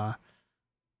 Because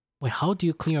wait, how do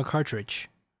you clean your cartridge?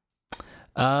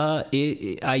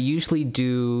 I usually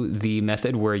do the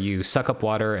method where you suck up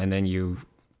water and then you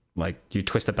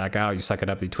twist it back out. You suck it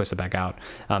up, you twist it back out.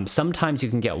 Sometimes you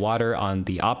can get water on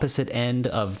the opposite end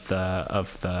of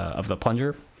the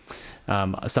plunger.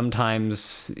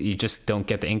 Sometimes you just don't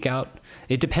get the ink out.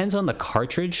 It depends on the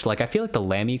cartridge. Like, I feel like the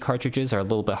Lamy cartridges are a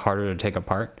little bit harder to take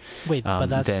apart. Wait, but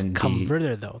that's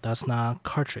converter though. That's not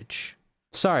cartridge.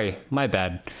 Sorry, my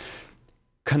bad.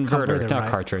 Converter, not right?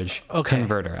 cartridge. Okay.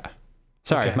 Converter.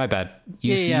 Sorry, Okay. my bad.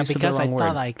 Yeah, because I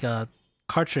thought word. like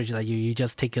cartridge that you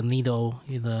just take a needle,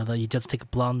 you just take a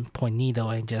blunt point needle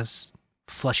and just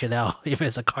flush it out if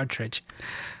it's a cartridge.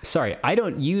 Sorry, I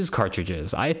don't use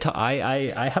cartridges. I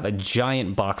have a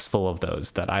giant box full of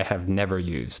those that I have never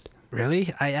used.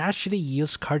 Really? I actually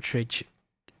use cartridge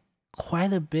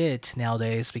quite a bit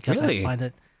nowadays because Really? I find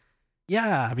it,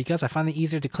 yeah, because I find it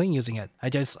easier to clean using it.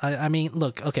 I mean,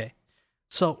 look, okay.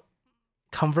 So,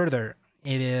 converter,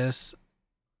 it is,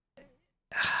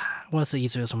 what's the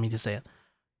easiest for me to say it?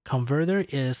 Converter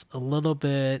is a little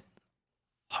bit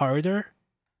harder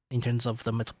in terms of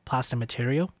the plastic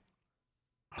material.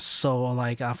 So,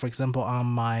 like, for example, on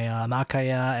my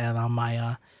Nakaya and on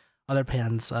my other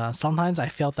pens, sometimes I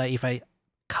felt that if I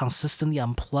consistently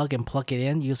unplug and plug it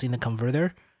in using the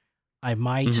converter, I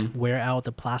might wear out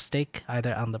the plastic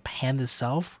either on the pen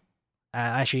itself.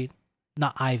 Actually,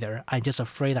 not either. I'm just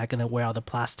afraid I'm gonna wear out the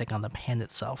plastic on the pen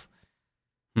itself.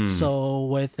 So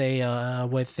with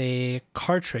a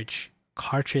cartridge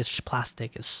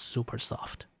plastic is super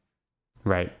soft.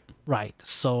 Right. Right.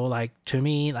 So like to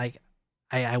me, like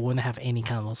I wouldn't have any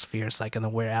kind of those fears like gonna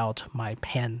wear out my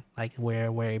pen, like where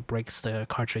it breaks the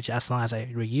cartridge as long as I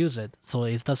reuse it. So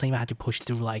it doesn't even have to push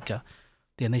through like the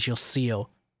initial seal.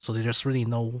 So there's really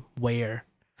no wear.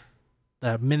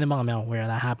 The minimum amount of wear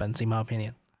that happens, in my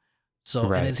opinion. So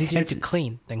Right. and it's easier to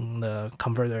clean than the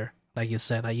converter. Like you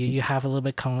said, like you have a little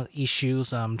bit issues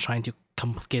trying to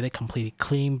get it completely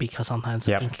clean because sometimes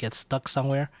the ink gets stuck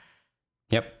somewhere.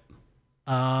 Yep.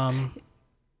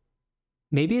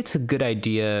 Maybe it's a good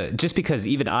idea, just because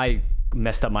even I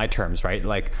messed up my terms, right?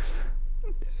 Like,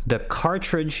 the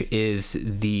cartridge is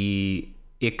the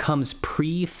it comes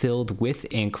pre-filled with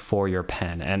ink for your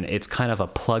pen, and it's kind of a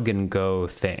plug and go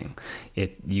thing.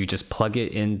 You just plug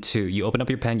it into, you open up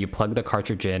your pen, you plug the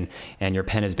cartridge in, and your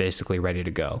pen is basically ready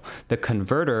to go. The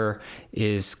converter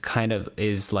is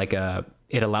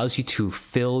it allows you to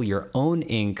fill your own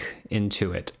ink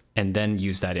into it and then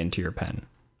use that into your pen.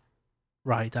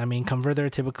 Right. I mean, converter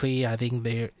typically, I think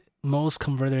most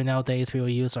converter nowadays people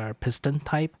use are piston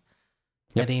type.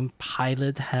 Yep. I think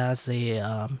Pilot has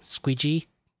a squeegee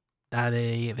that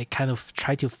they kind of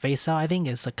try to phase out. I think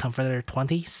it's a converter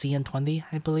 20, CN20,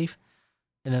 I believe.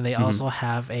 And then they also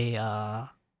have a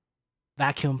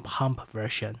vacuum pump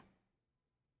version.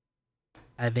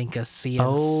 I think a CN70.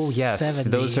 Oh yes,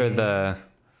 those are the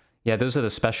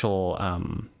special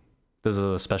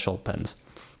pens.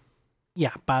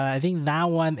 Yeah, but I think that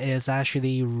one is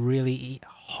actually really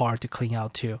hard to clean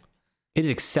out too. It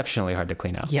is exceptionally hard to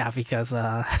clean out. Yeah, because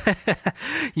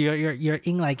you're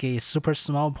in like a super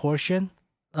small portion.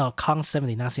 Oh, Con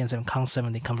 70, not CN7, Con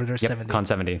 70, converter 70. Con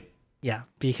 70. Yeah,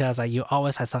 because you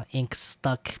always have some ink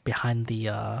stuck behind the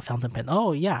fountain pen.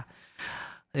 Oh yeah,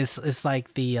 it's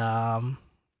like the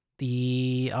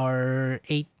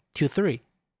R823.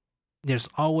 There's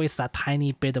always that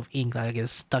tiny bit of ink that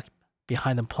gets stuck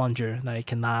behind the plunger that it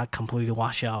cannot completely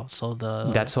wash out. So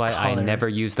that's why I never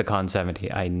use the Con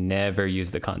 70. I never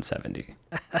use the Con 70.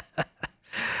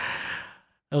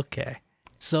 Okay.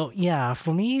 So yeah,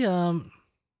 for me, I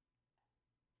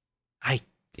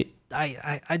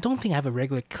don't think I have a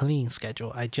regular cleaning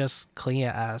schedule. I just clean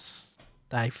it as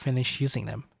I finish using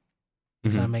them.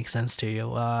 If that makes sense to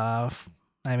you. I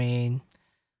mean,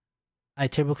 I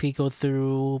typically go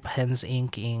through pens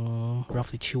ink in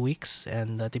roughly 2 weeks,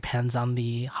 and depends on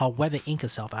how wet the ink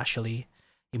itself. Actually,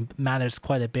 it matters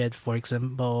quite a bit. For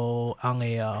example, on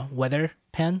a weather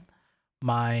pen,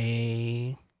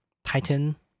 my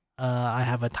Titan, I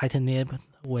have a Titan nib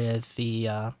with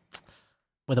a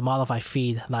modified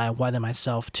feed that I weather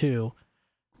myself too.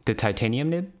 The titanium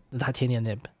nib? The titanium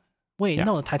nib. Wait,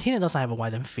 no, the titanium doesn't have a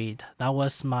widened feed. That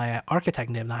was my Architect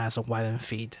nib that has a widened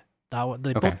feed.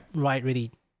 They both write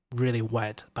really, really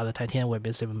wet, but the titanium nib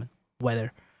is even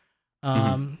wetter.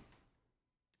 On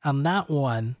that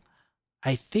one,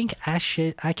 I think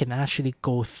actually I can actually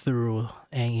go through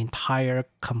an entire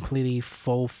completely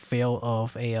full fill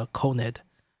of a Konid,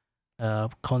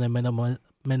 Konid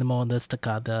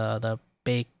Minimalistica, the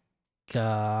big.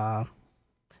 That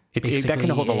can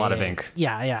hold a lot of ink.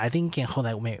 Yeah, I think it can hold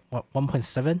like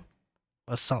 1.7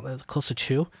 or something close to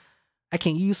 2. I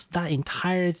can use that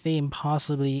entire thing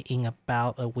possibly in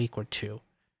about a week or 2.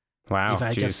 Wow! If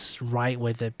I just write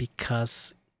with it,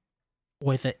 because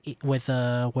with a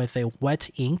wet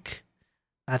ink,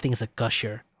 I think it's a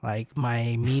gusher. Like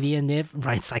my media nib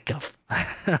writes like a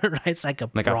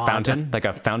fountain, like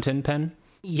a fountain pen.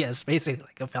 Yes, basically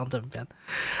like a fountain pen,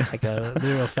 like a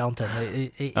literal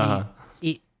fountain.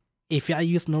 If I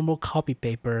use normal copy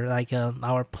paper, like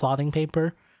our plotting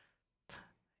paper,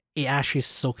 it actually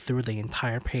soaks through the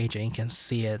entire page, and you can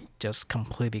see it just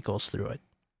completely goes through it.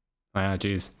 Wow,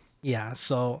 geez. Yeah,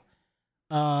 so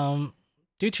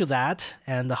due to that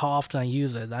and how often I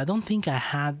use it, I don't think I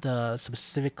had the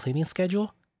specific cleaning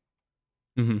schedule.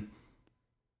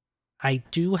 I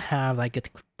do have like a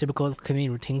typical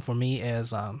cleaning routine for me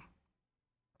is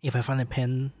if I find a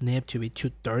pen nib to be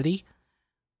too dirty,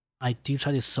 I do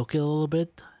try to soak it a little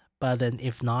bit. But then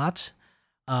if not,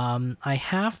 I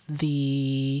have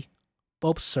the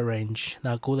bulb syringe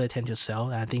that Goulet tend to sell.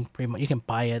 And I think pretty much you can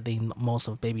buy it in most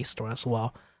of baby stores as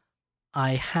well.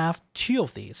 I have 2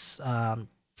 of these,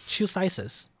 2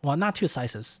 sizes. Well, not 2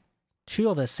 sizes, 2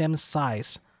 of the same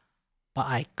size, but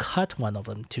I cut one of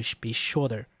them to be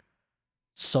shorter.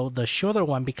 So the shorter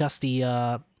one, because the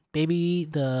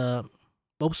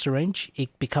bulb syringe,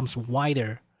 it becomes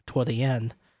wider toward the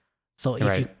end. So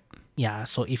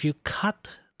if you cut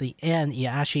the end, you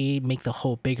actually make the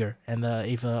hole bigger, and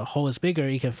if the hole is bigger,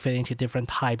 you can fit into different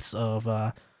types of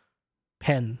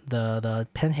pen, the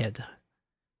pen head.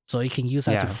 So you can use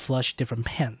that to flush different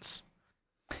pens.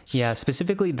 Yeah,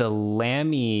 specifically the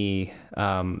Lamy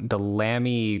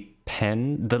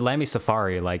pen, the Lamy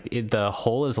Safari, the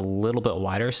hole is a little bit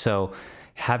wider, so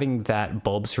having that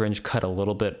bulb syringe cut a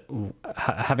little bit,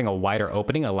 having a wider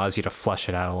opening allows you to flush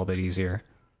it out a little bit easier.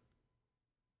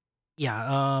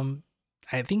 Yeah,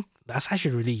 I think that's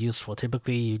actually really useful.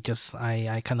 Typically,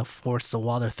 I kind of force the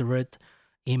water through it,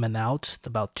 in and out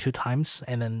about 2 times,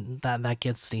 and then that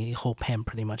gets the whole pen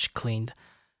pretty much cleaned.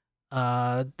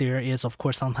 There is, of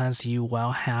course, sometimes you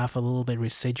will have a little bit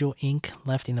residual ink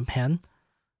left in the pen.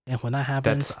 And when that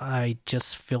happens, That's I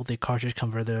just fill the cartridge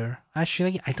converter.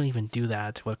 Actually, I don't even do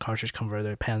that with cartridge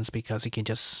converter pens because you can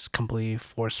just completely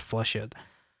force flush it.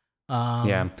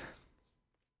 yeah.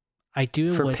 I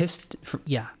do For with pist for,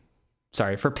 yeah.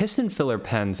 sorry, for piston filler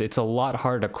pens, it's a lot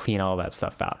harder to clean all that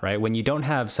stuff out, right? When you don't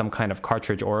have some kind of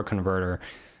cartridge or a converter,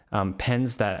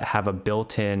 pens that have a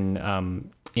built-in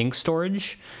ink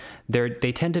storage,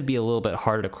 they tend to be a little bit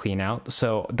harder to clean out.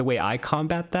 So the way I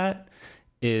combat that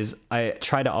is I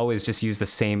try to always just use the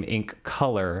same ink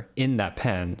color in that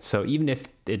pen. So even if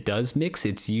it does mix,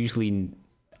 it's usually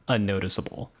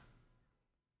unnoticeable.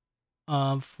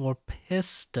 For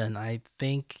piston, I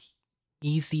think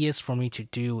easiest for me to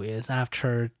do is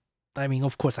after. I mean,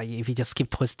 of course, if you just keep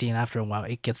twisting after a while,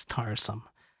 it gets tiresome.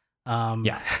 Um,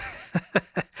 Yeah,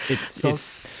 it's so it's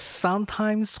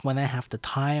sometimes when I have the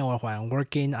time or when I'm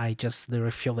working, I just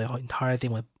literally fill the entire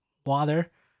thing with water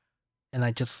and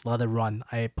I just let it run.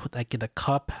 I get a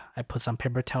cup, I put some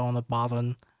paper towel on the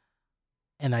bottom,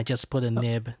 and I just put a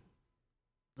nib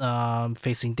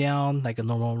facing down like a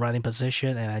normal writing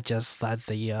position, and I just let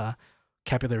the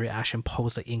capillary action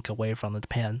pulls the ink away from the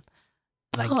pen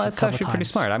oh, like a that's couple actually pretty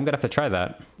times. smart. I'm gonna have to try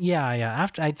that. Yeah, yeah.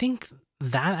 After I think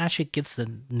that actually gets the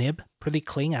nib pretty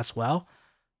clean as well.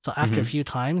 So after a Hmm. few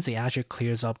times, it actually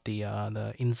clears up the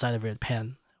inside of your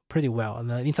pen pretty well, and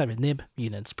the inside of your nib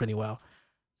units pretty well.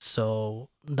 So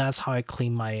that's how I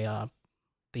clean my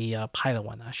the pilot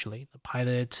one actually, the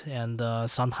pilot, and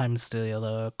sometimes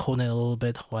the coating a little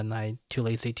bit when I too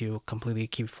lazy to completely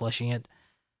keep flushing it.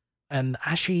 And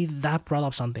actually, that brought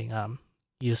up something.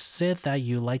 You said that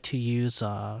you like to use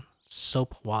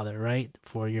soap water, right,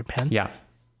 for your pen. Yeah,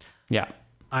 yeah.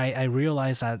 I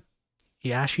realized that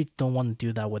you actually don't want to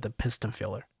do that with a piston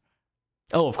filler.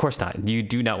 Oh, of course not. You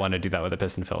do not want to do that with a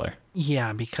piston filler.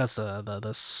 Yeah, because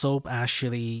the soap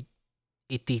actually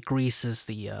it degreases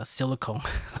the silicone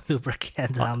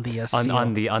lubricant Uh, on the on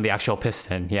seal. the actual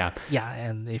piston. Yeah. Yeah,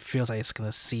 and it feels like it's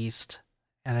gonna seize.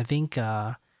 And I think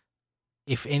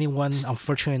if anyone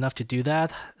unfortunate enough to do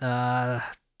that,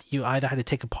 you either had to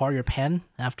take apart your pen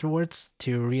afterwards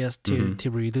to Hmm.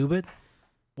 to relube it,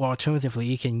 or alternatively,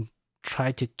 you can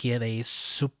try to get a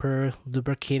super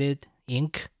lubricated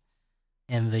ink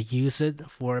and they use it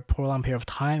for a prolonged period of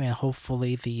time, and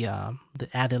hopefully the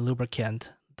added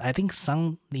lubricant. I think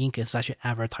some ink is actually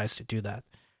advertised to do that.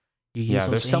 You use Yeah,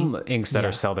 there's those ink, some inks that are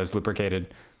yeah, sold as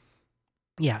lubricated.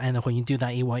 yeah, and when you do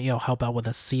that, it'll help out with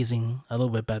the seizing a little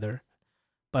bit better.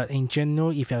 But in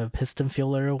general, if you have a piston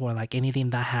filler or like anything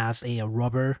that has a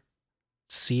rubber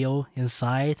seal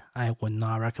inside, I would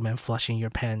not recommend flushing your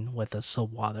pen with the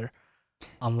soap water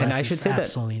And unless I should it's say that,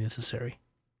 absolutely necessary.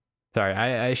 sorry,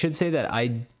 I should say that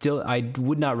I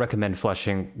would not recommend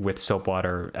flushing with soap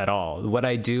water at all. What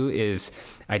I do is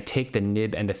I take the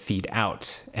nib and the feed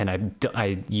out, and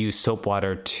I use soap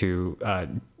water to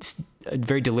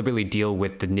very deliberately deal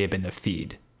with the nib and the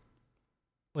feed,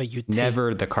 Wait,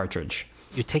 never the cartridge.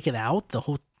 you take it out the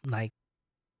whole like,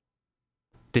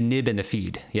 The nib and the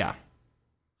feed, yeah.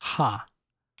 huh?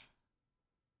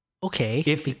 Okay.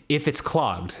 If it's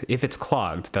clogged,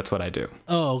 that's what I do.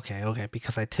 Oh, okay, okay.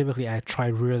 Because I try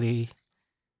really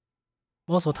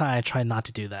most of the time I try not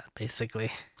to do that.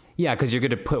 Basically, Yeah, because you're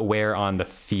going to put wear on the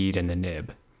feed and the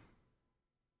nib.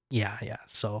 yeah, yeah.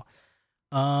 So,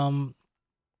 um,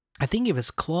 I think if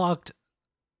it's clogged,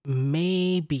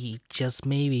 maybe just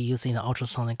maybe using an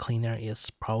ultrasonic cleaner is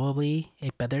probably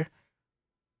a better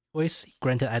choice.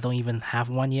 Granted, I don't even have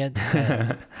one yet.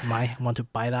 I might want to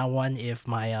buy that one if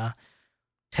my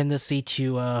tendency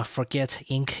to forget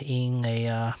ink in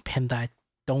a pen that I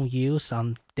don't use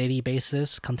on daily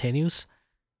basis continues.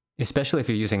 Especially if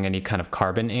you're using any kind of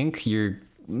carbon ink, you're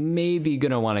maybe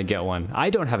going to want to get one. I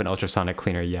don't have an ultrasonic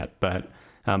cleaner yet, but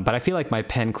I feel like my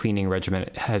pen cleaning regimen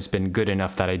has been good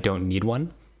enough that I don't need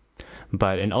one.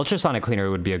 But an ultrasonic cleaner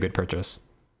would be a good purchase.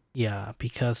 Yeah,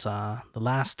 because the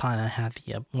last time I had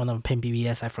one of the pen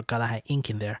BBS, I forgot I had ink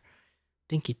in there. I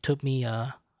think it took me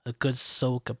a good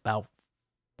soak about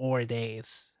 4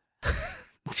 days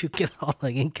to get all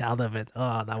the ink out of it.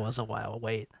 Oh, that was a while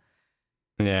wait.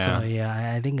 So Yeah.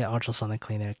 yeah, I think an ultrasonic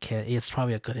cleaner kit is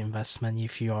probably a good investment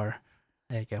if you are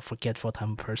like a forgetful type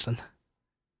of person.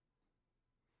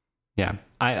 Yeah,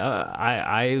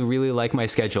 I really like my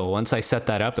schedule. Once I set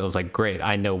that up, it was like great.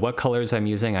 I know what colors I'm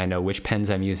using. I know which pens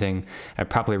I'm using. I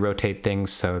properly rotate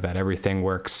things so that everything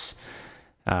works.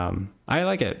 I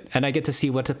like it, and I get to see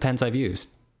what pens I've used.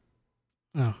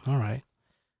 Oh, all right.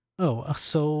 Oh,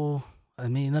 so I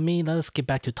mean, let's get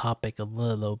back to topic a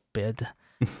little bit.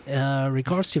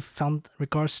 Regards to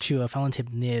fountain tip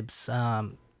nibs.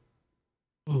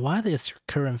 What is your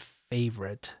current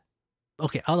favorite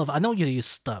okay, out of I know you use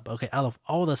stub. Okay, out of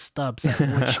all the stubs,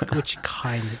 which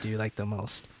kind do you like the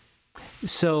most?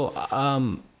 So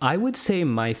I would say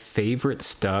my favorite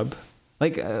stub,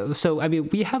 so I mean,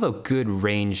 we have a good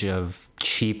range of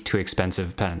cheap to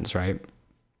expensive pens, right?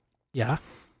 Yeah.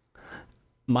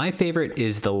 My favorite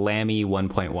is the Lamy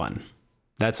 1.1.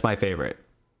 That's my favorite.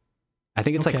 I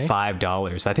think it's like Okay.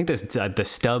 $5. I think the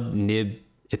stub nib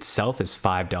itself is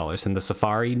 $5, and the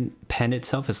Safari pen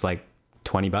itself is like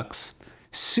 $20.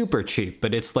 Super cheap,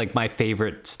 but it's like my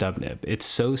favorite stub nib. It's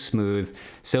so smooth,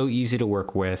 so easy to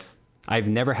work with. I've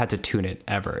never had to tune it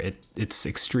ever. It's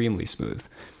extremely smooth.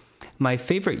 My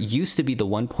favorite used to be the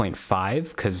 1.5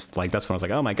 because like that's when I was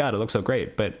like, oh my god, it looks so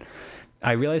great. But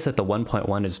I realized that the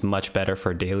 1.1 is much better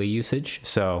for daily usage.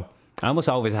 So I almost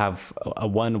always have a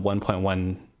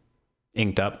 1.1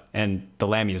 inked up, and the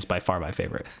Lamy is by far my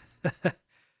favorite.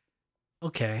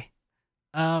 Okay.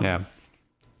 Yeah.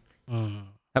 mm,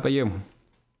 How about you?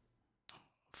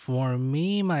 For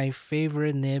me, my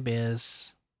favorite nib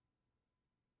is.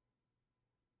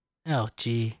 Oh,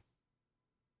 gee.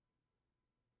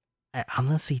 I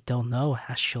honestly don't know,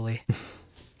 actually.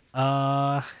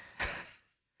 uh,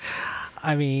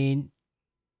 I mean,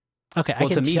 okay, I Well,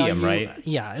 it's a can tell medium, you. right?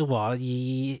 Yeah, well,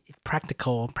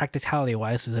 practicality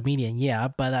wise is a medium, yeah,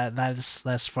 but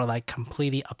that's for like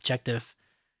completely objective.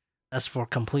 That's for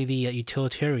completely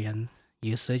utilitarian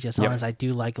usage. As long as Yep. I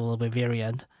do like a little bit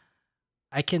variant,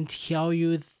 I can tell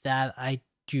you that I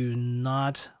do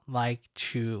not like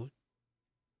to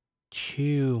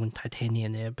tune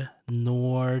titanium nib,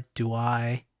 nor do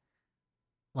I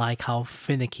like how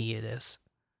finicky it is.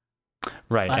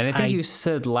 Right. But And I think I you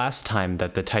said last time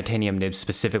that the titanium nibs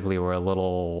specifically were a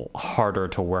little harder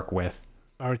to work with.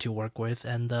 are to work with,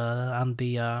 and on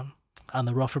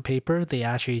the rougher paper, they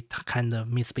actually kind of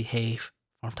misbehave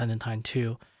from time to time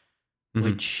too, Mm-hmm.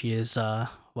 which is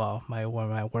well, my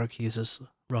work uses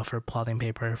rougher plotting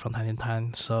paper from time to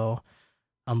time, so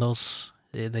on those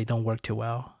they don't work too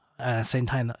well. At the same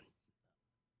time,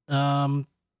 um,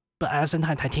 but at the same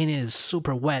time, titanium is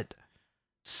super wet.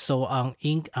 So on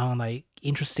ink, on like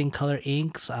interesting color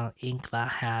inks, on ink that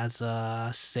has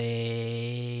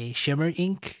say shimmer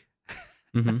ink,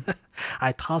 Mm-hmm.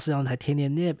 I toss it on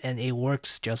titanium nib and it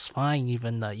works just fine,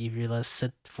 even if you let it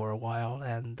sit for a while.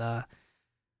 And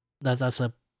that's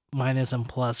a minus and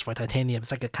plus for titanium.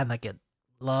 It's like a kind of like a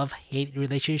love hate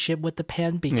relationship with the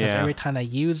pen because Yeah. every time I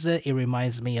use it, it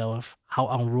reminds me of how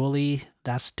unruly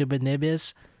that stupid nib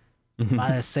is. But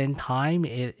at the same time,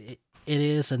 it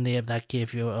is a nib that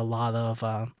gives you a lot of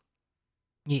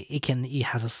it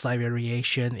has a slight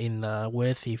variation in the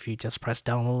width if you just press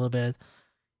down a little bit.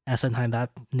 And sometimes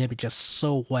that nib is just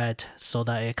so wet so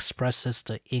that it expresses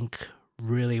the ink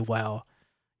really well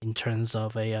in terms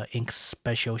of a ink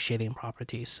special shading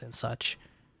properties and such.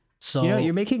 You know, So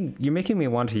you're making me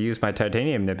want to use my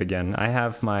titanium nib again. I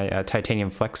have my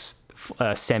titanium flex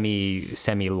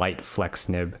semi light flex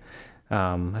nib.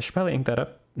 I should probably ink that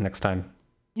up next time.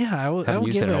 yeah, I Haven't will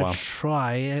used give it it in a a while.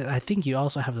 try. I think you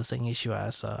also have the same issue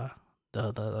as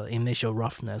the initial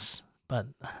roughness. But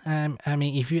I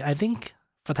mean, if you I think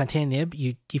for titanium nib,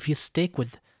 you if you stick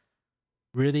with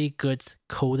really good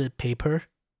coated paper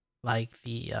like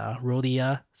the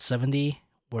Rhodia 70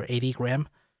 or 80 gram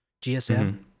GSM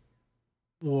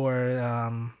Mm-hmm.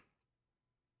 or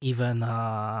even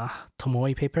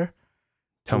Tomoe paper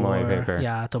Tomoe paper.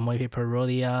 Tomoe paper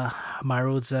Rhodia We're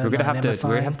Maruzen gonna have to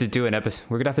Nemesign do an episode.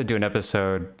 We're gonna have to do an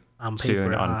episode on soon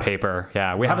paper, on huh? paper.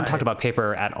 Yeah, we haven't talked Right. about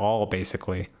paper at all,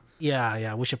 basically.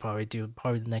 Yeah, we should probably do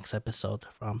the next episode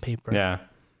from paper. Yeah.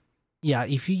 Yeah,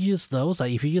 if you use those,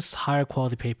 like if you use higher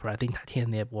quality paper, I think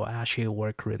titanium nib will actually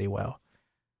work really well.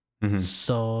 Mm-hmm.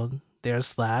 So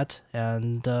there's that,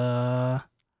 and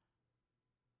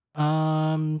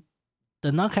um,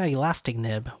 the Naka elastic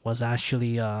nib was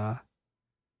actually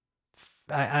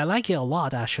I like it a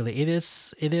lot actually. It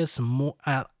is more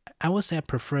I would say I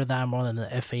prefer that more than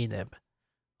the FA nib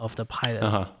of the Pilot Uh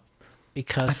huh. I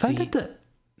because find that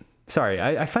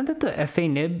I find that the FA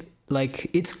nib, like,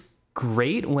 it's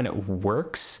great when it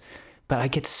works, but I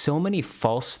get so many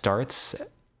false starts,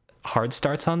 hard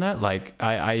starts on that. Like,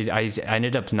 I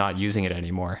ended up not using it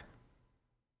anymore.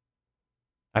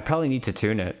 I probably need to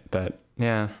tune it, but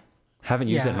yeah, haven't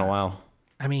used it in a yeah, while.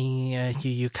 I mean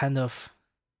you kind of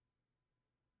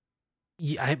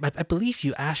I believe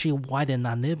you actually widened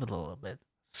that nib a little bit.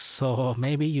 So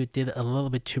maybe you did a little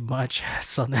bit too much.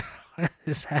 So now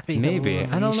it's having a little Maybe. bit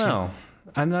of I an don't issue. know.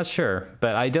 I'm not sure,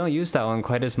 but I don't use that one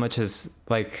quite as much as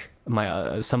like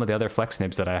my some of the other flex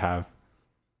nibs that I have.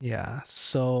 Yeah.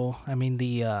 So I mean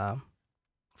the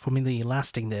for me the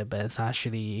elastic nib is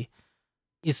actually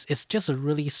it's just a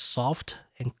really soft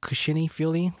and cushiony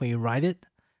feeling when you ride it.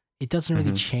 It doesn't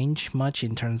really change much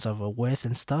in terms of a width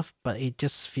and stuff, but it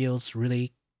just feels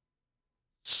really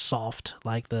soft.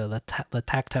 Like the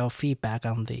tactile feedback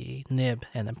on the nib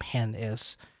and the pen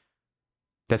is.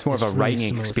 That's more of a really writing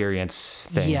smooth. experience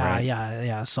thing, Yeah, right?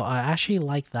 yeah. So I actually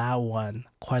like that one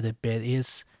quite a bit.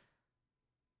 Is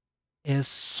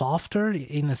softer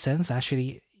in a sense.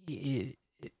 Actually,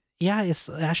 yeah, it's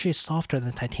actually softer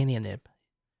than titanium nib.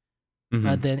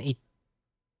 But then it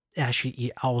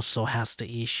also has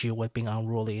the issue with being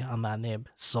unruly on that nib.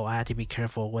 So I had to be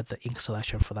careful with the ink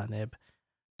selection for that nib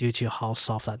due to how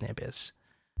soft that nib is.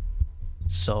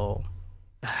 So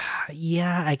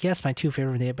yeah, I guess my two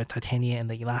favorite nib are titanium and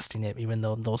the elastic nib, even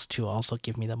though those two also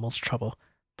give me the most trouble.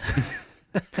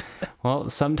 Well,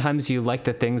 sometimes you like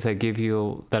the things that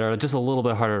are just a little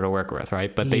bit harder to work with,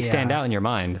 right? But they stand out in your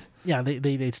mind. Yeah, they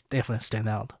definitely stand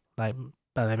out. Like,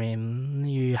 but I mean,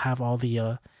 you have all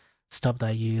the stuff that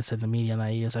I use and the medium I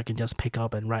use. I can just pick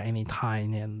up and write any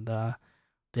time, and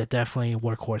they're definitely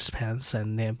workhorse pens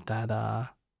and nib that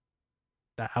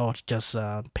I'll just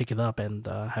pick it up and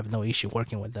have no issue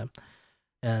working with them.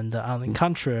 And on the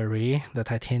contrary, the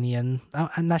titanium,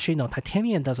 and actually no,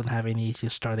 titanium doesn't have any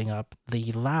issues starting up.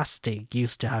 The elastic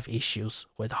used to have issues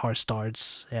with hard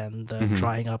starts and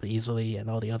drying up easily and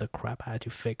all the other crap I had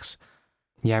to fix.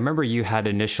 Yeah, I remember you had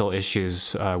initial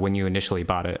issues when you initially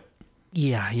bought it.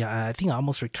 Yeah. I think I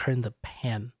almost returned the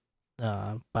pen,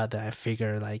 but I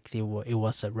figured like it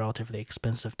was a relatively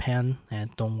expensive pen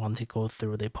and don't want to go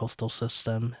through the postal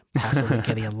system, possibly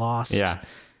getting it lost. Yeah.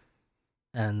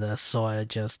 And so I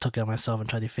just took it myself and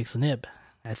tried to fix the nib.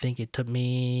 I think it took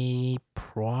me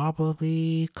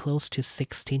probably close to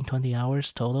 16, 20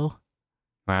 hours total.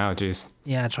 Wow, jeez.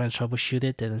 Yeah, trying to troubleshoot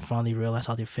it and then finally realized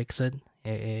how to fix it.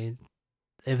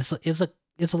 It's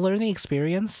a learning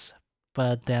experience,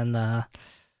 but then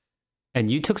and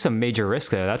you took some major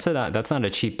risk there. That's not a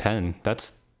cheap pen.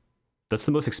 That's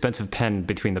the most expensive pen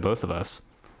between the both of us.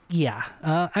 Yeah,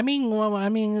 I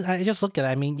mean, I just look at it.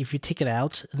 I mean, if you take it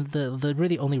out, the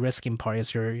really only risking part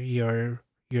is your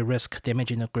risk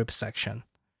damaging the grip section.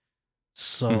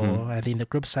 So I think the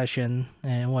grip section,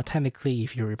 and well, technically,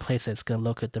 if you replace it, it's gonna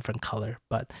look a different color.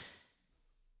 But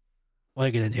what are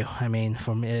you gonna do? I mean,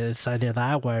 for me, it's either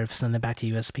that or send it back to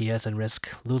USPS and risk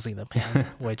losing the pen,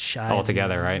 which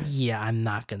Altogether, right? Yeah, I'm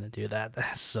not gonna do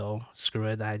that. So screw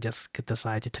it. I just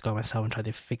decided to take it myself and try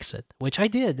to fix it, which I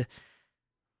did.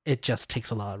 It just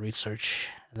takes a lot of research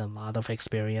and a lot of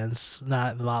experience.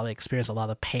 Not a lot of experience, a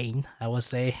lot of pain, I would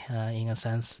say, in a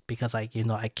sense, because I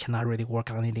cannot really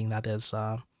work on anything that is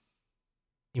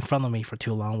in front of me for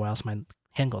too long, or else my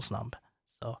hand goes numb.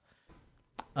 So,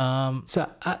 So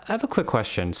I have a quick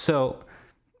question. So,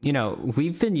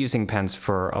 we've been using pens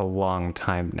for a long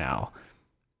time now.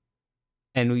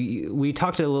 And we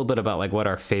talked a little bit about like what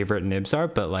our favorite nibs are,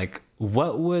 but like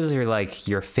what was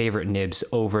your favorite nibs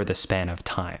over the span of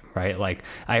time, right? Like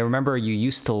I remember you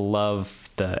used to love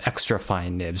the extra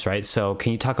fine nibs, right? So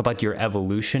can you talk about your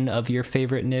evolution of your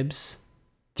favorite nibs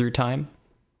through time?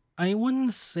 I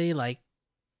wouldn't say like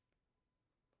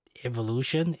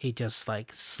evolution. It just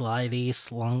like slightly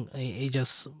slung. It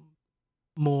just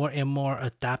more and more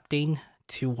adapting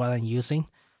to what I'm using.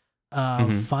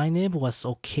 Fine nib was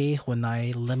okay when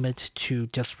I limit to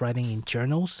just writing in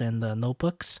journals and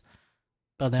notebooks,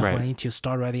 but then when I need to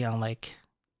start writing on like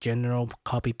general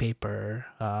copy paper,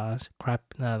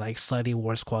 like slightly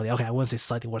worse quality. Okay, I wouldn't say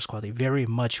slightly worse quality, very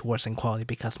much worse in quality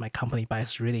because my company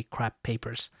buys really crap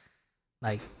papers.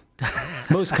 Like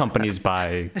most companies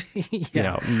buy,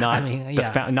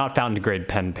 not fountain grade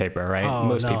pen paper, right?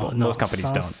 Most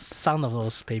companies don't. Some of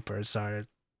those papers are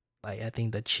like I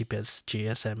think the cheapest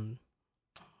GSM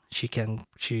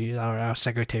our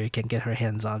secretary can get her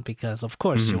hands on because of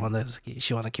course she want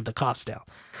to keep the cost down.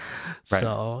 Right.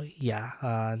 So yeah,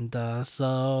 and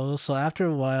so after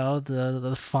a while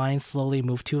the fine slowly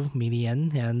moved to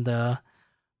median and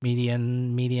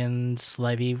median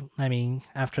slightly. I mean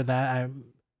after that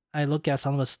I look at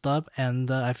some of the stuff and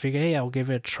I figure hey I'll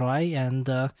give it a try and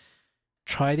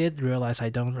tried it, realized I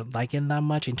don't like it that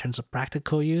much in terms of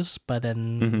practical use, but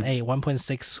then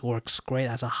 1.6 works great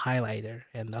as a highlighter,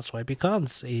 and that's why it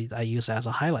becomes I use it as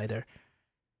a highlighter.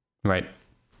 Right.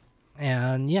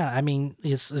 And yeah, I mean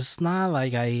it's not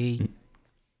like I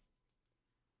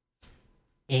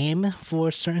aim for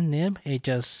a certain nib, it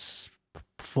just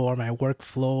for my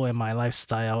workflow and my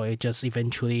lifestyle, it just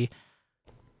eventually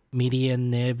median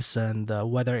nibs and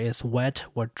whether it's wet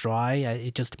or dry,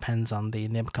 it just depends on the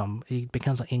nib it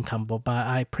becomes an ink combo, but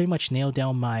I pretty much nailed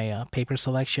down my paper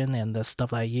selection and the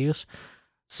stuff I use.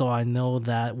 So I know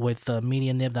that with the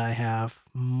medium nib that I have,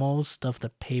 most of the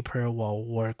paper will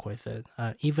work with it.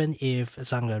 Even if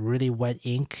it's on a really wet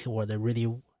ink or the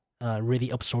really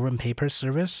absorbent paper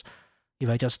surface, if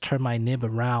I just turn my nib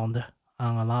around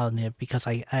on a lot of nib, because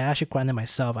I actually grind it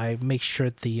myself, I make sure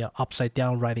the upside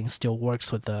down writing still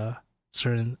works with the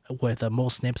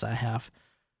most nibs I have.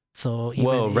 So even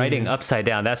Whoa, writing if, upside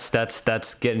down.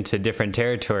 That's getting to different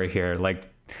territory here. Like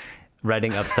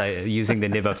writing upside using the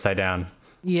nib upside down.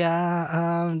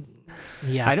 yeah,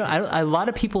 yeah, I don't. A lot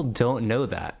of people don't know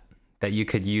that you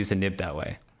could use a nib that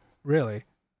way. really.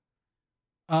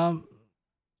 Um,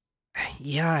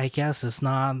 yeah, I guess it's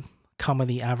not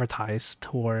commonly advertised,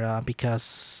 or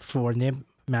because for nib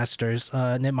meisters,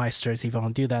 if you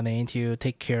want to do that, they need to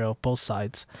take care of both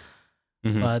sides.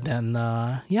 Mm-hmm. But then,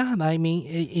 yeah, I mean,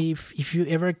 if you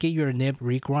ever get your nib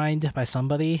regrind by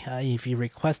somebody, if you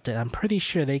request it, I'm pretty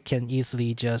sure they can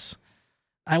easily just.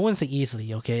 I wouldn't say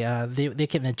easily, okay. They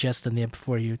can adjust the nib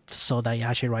for you so that it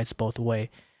actually writes both way.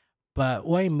 But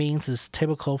what it means is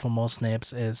typical for most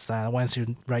nibs is that once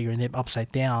you write your nib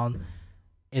upside down,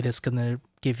 it is gonna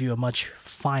give you a much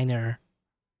finer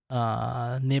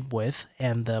nib width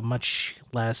and a much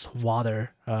less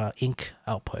water ink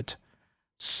output.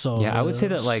 So Yeah, I would say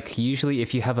that like usually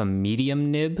if you have a medium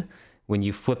nib, when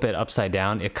you flip it upside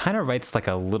down, it kind of writes like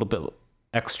a little bit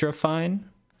extra fine.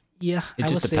 yeah, It I would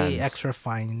just say depends. extra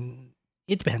fine.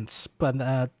 It depends,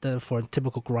 but for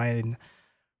typical grind,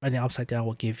 writing upside down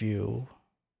will give you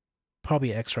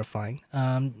probably extra fine.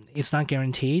 It's not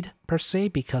guaranteed per se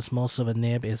because most of the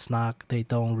nib is not. They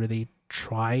don't really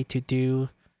try to do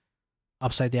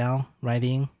upside down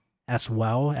writing as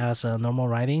well as a normal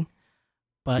writing.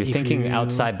 But You're if thinking you,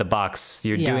 outside the box.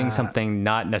 You're doing yeah, something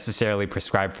not necessarily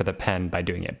prescribed for the pen by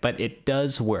doing it, but it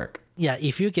does work. yeah,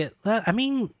 if you get, I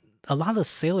mean, a lot of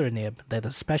sailor nib, that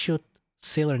the special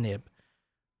sailor nib,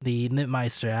 the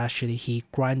Nibmeister actually he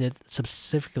grinded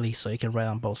specifically so you can write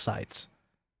on both sides.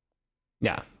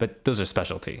 Yeah, but those are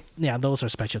specialty. Yeah, those are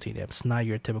specialty nibs, not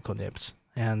your typical nibs.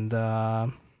 And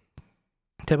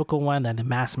typical one that the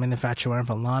mass manufacturer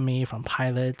from Lamy, from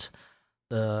Pilot,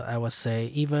 I would say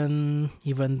even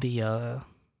the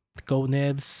gold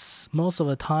nibs, most of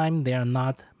the time they are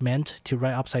not meant to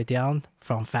write upside down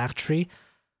from factory.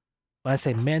 When I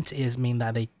say meant is mean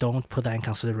that they don't put that in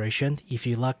consideration. If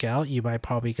you luck out, you might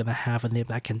probably gonna have a nib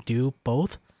that can do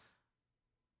both.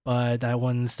 But I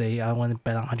wouldn't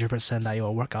bet 100% that it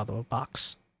will work out of the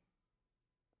box.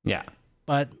 Yeah.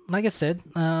 But like I said,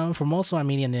 for most of my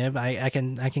medium nib, I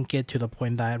can get to the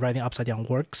point that writing upside down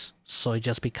works. So it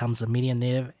just becomes a medium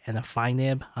nib and a fine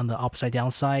nib on the upside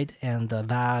down side, and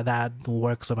that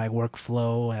works with my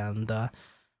workflow and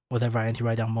whatever I need to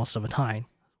write down most of the time.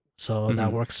 So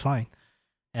that works fine.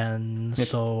 And It's,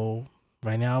 so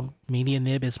right now, medium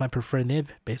nib is my preferred nib,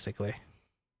 basically.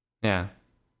 yeah.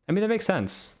 I mean, that makes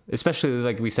sense. Especially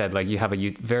like we said, like you have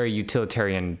a very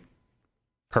utilitarian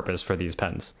purpose for these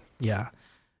pens. Yeah.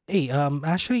 Hey,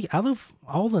 actually, out of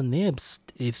all the nibs,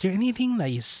 is there anything that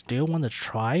you still want to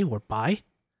try or buy?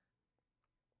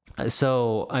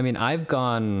 So, I mean, I've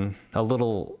gone a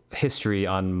little history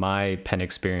on my pen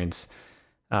experience.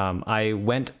 I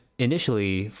went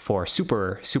initially for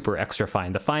super, super extra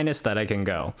fine, the finest that I can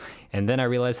go. And then I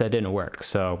realized that didn't work.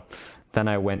 So then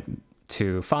I went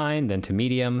to fine, then to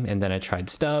medium, and then I tried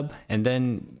stub. And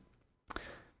then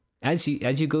as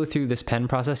you go through this pen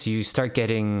process, you start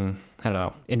getting, I don't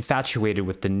know, infatuated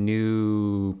with the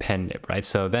new pen nib, right?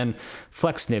 So then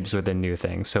flex nibs were the new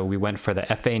thing. So we went for the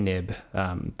FA nib,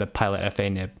 the Pilot FA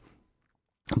nib.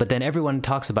 But then everyone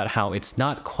talks about how it's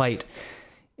not quite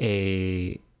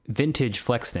a vintage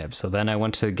flex nib. So then I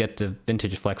went to get the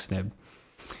vintage flex nib.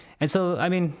 And so, I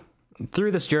mean,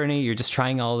 through this journey, you're just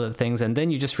trying all the things, and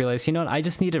then you just realize, you know what, I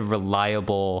just need a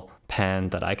reliable pen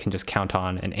that I can just count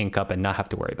on and ink up and not have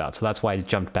to worry about. So that's why I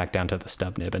jumped back down to the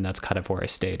stub nib, and that's kind of where I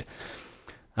stayed.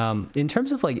 In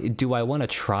terms of like, do I want to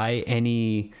try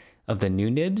any of the new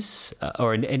nibs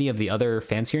or any of the other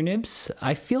fancier nibs?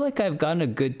 I feel like I've gotten a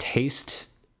good taste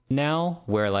now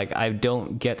where like I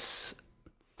don't get,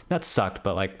 not sucked,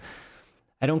 but like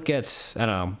I don't get, I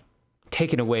don't know,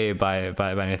 taken away by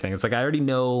anything. It's like I already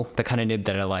know the kind of nib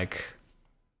that I like.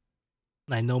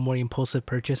 Like no more impulsive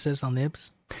purchases on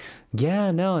nibs?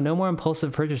 Yeah, no more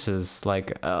impulsive purchases.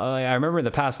 Like I remember in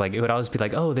the past, like it would always be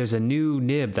like, oh, there's a new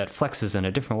nib that flexes in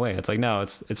a different way. It's like, no,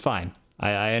 it's fine.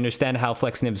 I understand how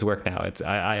flex nibs work now. It's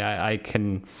I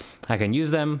can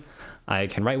use them, I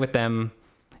can write with them,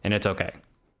 and it's okay.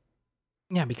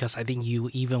 Yeah, because I think you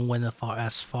even went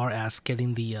as far as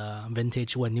getting the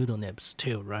vintage one noodle nibs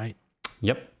too, right?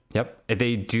 Yep. Yep,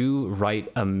 they do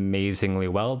write amazingly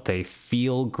well. They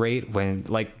feel great when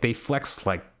like they flex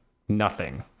like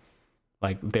nothing.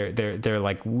 Like they're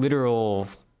like literal.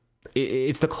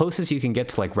 It's the closest you can get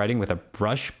to like writing with a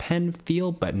brush pen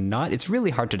feel, but not. It's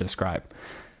really hard to describe.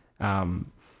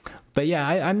 But yeah,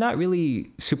 I'm not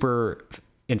really super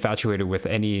infatuated with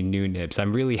any new nibs.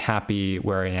 I'm really happy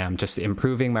where I am, just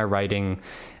improving my writing,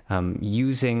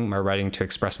 using my writing to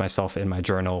express myself in my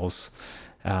journals,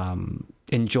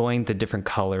 enjoying the different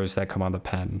colors that come on the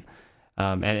pen,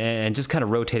 and just kind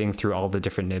of rotating through all the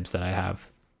different nibs that I have.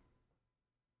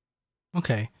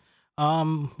 Okay.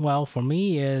 Well, for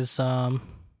me is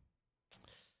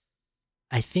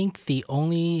I think the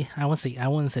only I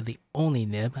wouldn't say the only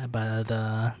nib, but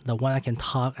the one I can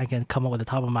come up with the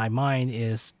top of my mind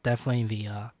is definitely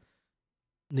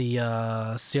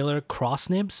the Sailor Cross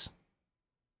nibs.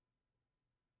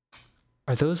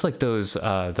 Are those like those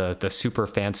the super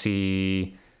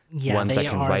fancy ones that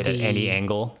can write at any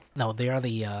angle? No, they are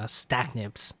the stack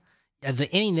nibs. The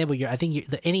any nib,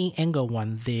 the any angle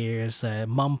one. There's a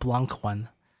Mont Blanc one.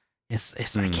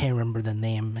 It's I can't remember the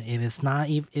name. It's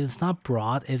not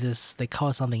broad. They call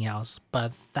it something else.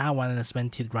 But that one is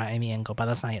meant to write any angle. But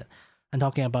that's not it. I'm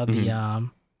talking about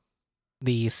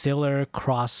the Sailor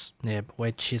Cross nib,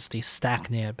 which is the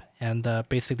stack nib, and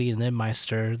basically the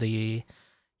Nibmeister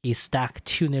he stacked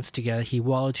two nibs together. He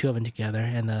welded two of them together,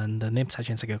 and then the nib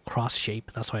section is like a cross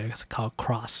shape. That's why it's called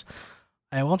cross.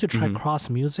 I want to try cross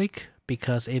music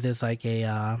because it is like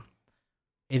it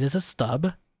is a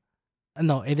stub.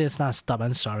 No, it is not a stub.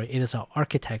 I'm sorry. It is an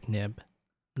architect nib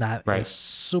that is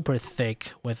super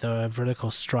thick with a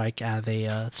vertical strike at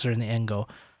a certain angle.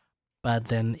 But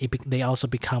then they also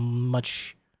become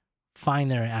much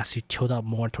finer as you tilt up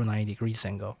more to a 90 degrees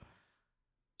angle.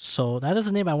 So that is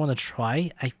a nib I want to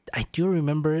try. I do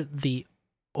remember the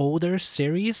older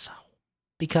series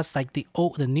because like the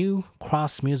new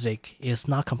cross music is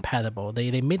not compatible.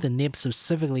 They made the nib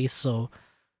specifically so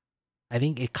I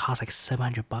think it costs like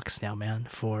 $700 now, man.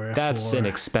 That's an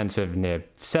expensive nib.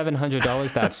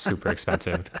 $700. That's super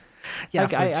expensive. Yeah,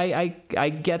 like, I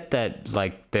get that.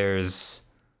 Like they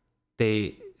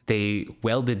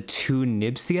welded two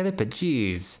nibs together, but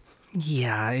geez.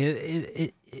 Yeah,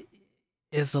 it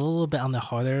is a little bit on the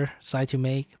harder side to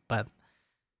make, but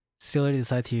still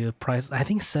decided to price. I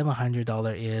think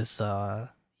 $700 is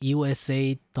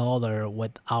USA dollar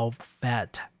without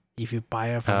VAT. If you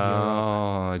buy it from Europe.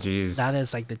 Oh, jeez. That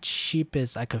is like the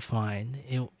cheapest I could find.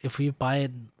 If you buy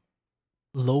it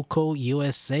local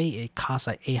USA, it costs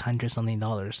like $800 something,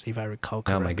 if I recall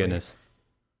correctly. Oh my goodness.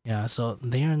 Yeah, so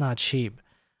they are not cheap.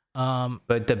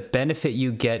 But the benefit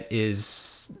you get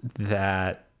is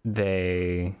that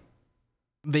they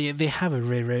have a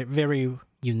very, very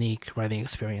unique writing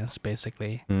experience,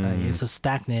 basically. It's a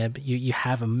stack nib. You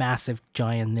have a massive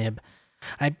giant nib.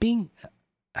 I've been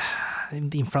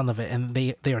in front of it, and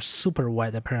they are super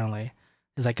wet. Apparently,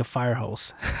 it's like a fire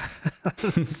hose.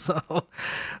 So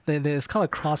it's called a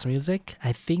cross music.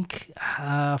 I think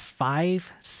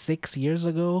 5-6 years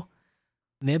ago,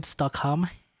 Nibs.com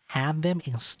had them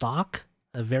in stock,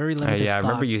 a very limited stock. I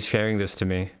remember you sharing this to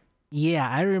me. Yeah,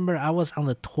 I remember I was on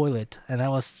the toilet and I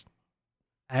was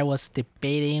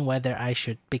debating whether I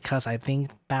should, because I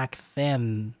think back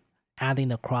then adding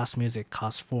the cross music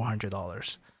cost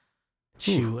 $400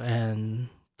 to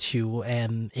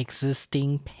an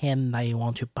existing pen that you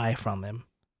want to buy from them.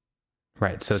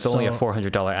 Right, so it's only a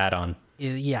 $400 add-on.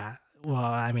 Yeah, well,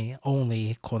 I mean,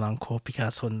 only quote unquote,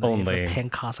 because when the pen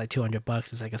costs like $200,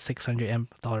 it's like a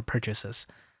 $600 purchases.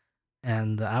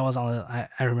 And I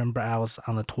remember I was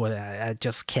on the toilet. I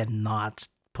just cannot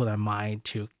put my mind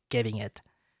to getting it.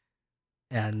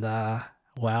 And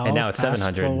and now it's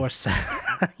 $700.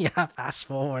 Yeah, fast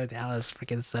forward, now it's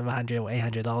freaking $700 or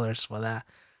 $800 for that,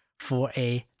 for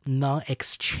a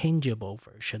non-exchangeable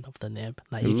version of the nib.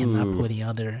 Like you cannot put the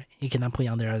other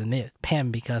nib pen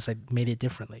because I made it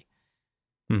differently.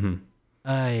 So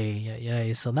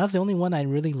that's the only one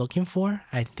I'm really looking for.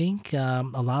 I think a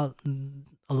lot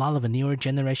of the newer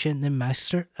generation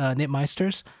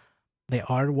Nibmeisters, they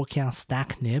are working on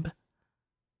stack nib,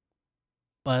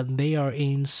 but they are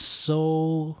in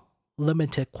so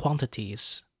limited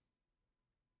quantities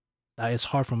that it's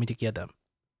hard for me to get them.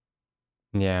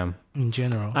 Yeah. In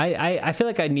general, I feel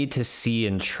like I need to see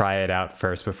and try it out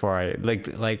first before I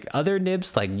like other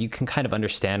nibs. Like you can kind of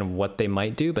understand what they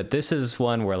might do, but this is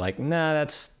one where like, nah,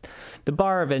 that's the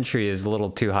bar of entry is a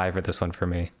little too high for this one for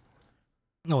me.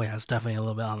 Oh yeah, it's definitely a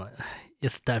little bit on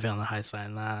the high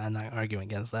side. I'm not arguing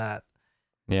against that.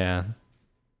 Yeah.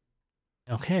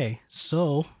 Okay,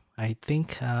 so I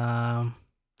think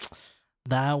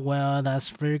That's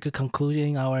very good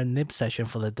concluding our nib session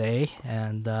for the day.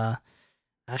 And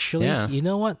actually, Yeah. you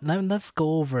know what? Let's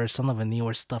go over some of the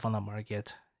newer stuff on the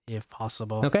market, if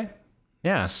possible. Okay.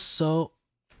 Yeah. So,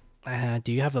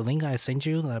 do you have a link I sent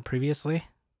you previously?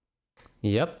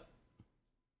 Yep.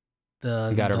 The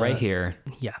You got it right here.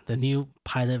 Yeah, the new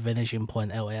Pilot Vanishing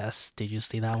Point LS. Did you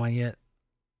see that one yet?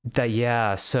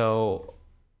 Yeah. So,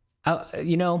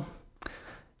 you know,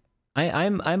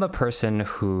 I'm a person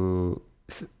who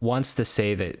wants to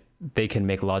say that they can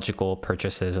make logical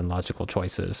purchases and logical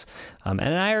choices, and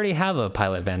I already have a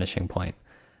Pilot Vanishing Point.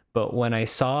 But when I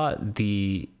saw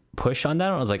the push on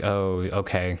that, I was like, oh,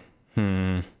 okay,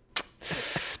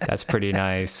 that's pretty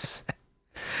nice.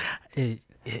 It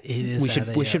is.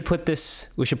 We should put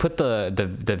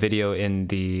the video in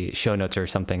the show notes or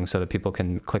something so that people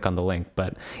can click on the link.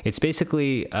 But it's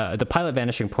basically the Pilot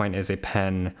Vanishing Point is a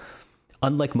pen.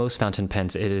 Unlike most fountain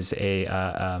pens, it is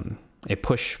a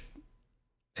push.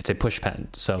 It's a push pen.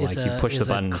 So you push the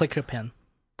button. Clicker pen.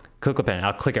 Clicker pen.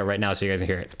 I'll click it right now so you guys can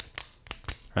hear it.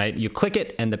 Right, you click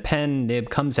it and the pen nib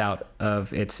comes out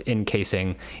of its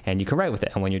encasing, and you can write with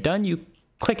it. And when you're done, you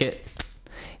click it,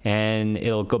 and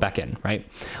it'll go back in. Right.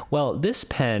 Well, this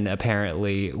pen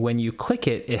apparently, when you click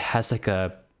it, it has like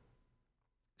a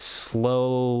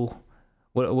slow.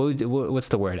 What's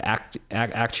the word?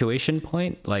 Actuation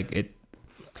point? Like it.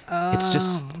 It's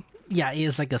just. Yeah,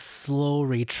 it's like a slow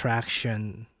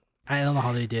retraction. I don't know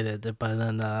how they did it, but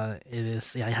then it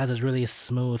is. Yeah, it has a really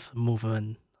smooth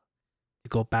movement. To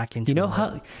go back into. You know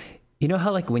how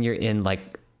like when you're in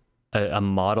like a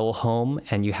model home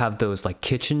and you have those like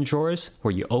kitchen drawers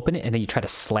where you open it and then you try to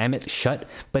slam it shut,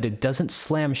 but it doesn't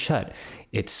slam shut.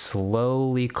 It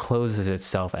slowly closes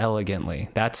itself elegantly.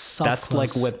 That's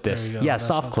like what this. Yeah,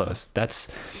 soft close.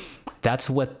 That's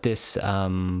what this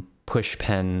push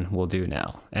pen will do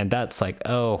now. And that's like,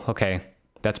 oh, okay.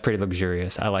 That's pretty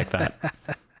luxurious. I like that.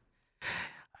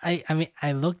 I mean,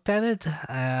 I looked at it.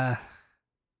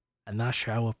 I'm not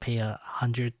sure I will pay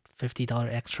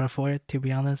 $150 extra for it, to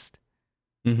be honest.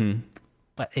 Mm-hmm.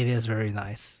 But it is very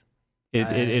nice. It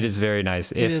is very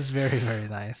nice. It is very, very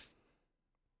nice.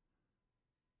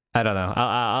 I don't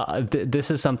know.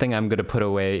 This is something I'm gonna put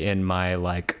away in my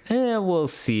we'll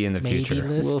see in the maybe future.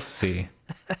 List. We'll see.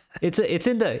 It's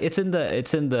in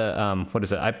the what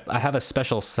is it? I have a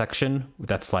special section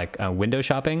that's like window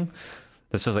shopping.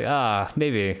 That's just like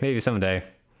maybe someday.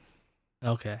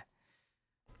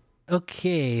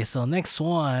 Okay, so next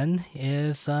one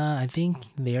is I think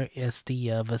there is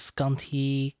the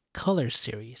Visconti Color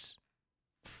Series.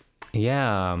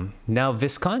 Yeah. Now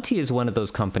Visconti is one of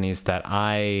those companies that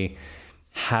I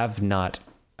have not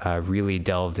really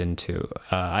delved into.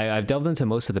 I've delved into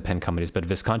most of the pen companies, but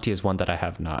Visconti is one that I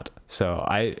have not. So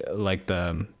I like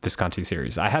the Visconti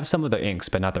series. I have some of their inks,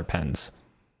 but not their pens.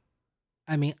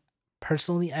 I mean,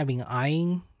 personally, I've been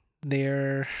eyeing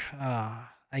their.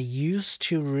 I used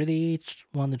to really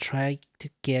want to try to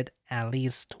get at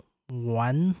least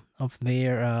one of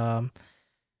their.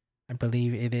 I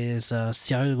believe it is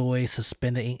celluloid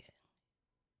suspended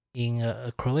in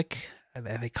acrylic.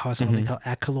 They call it something called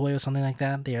Acryloid or something like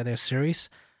that. They are their series.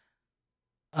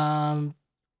 But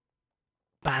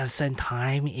at the same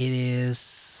time, it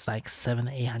is like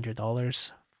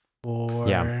 $700-800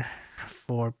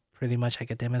 for pretty much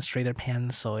like a demonstrator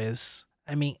pen. So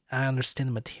I understand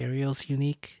the material's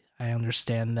unique. I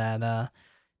understand that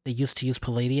they used to use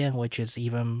palladium, which is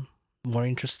even more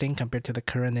interesting compared to the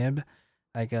current nib,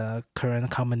 like a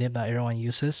current common nib that everyone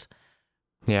uses.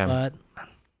 Yeah. But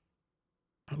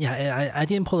yeah, I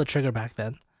didn't pull the trigger back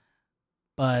then.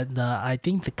 But I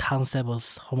think the concept of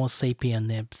Homo sapien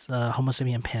nibs, Homo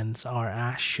sapien pens are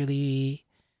actually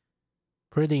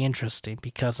pretty interesting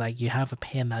because like you have a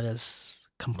pen that is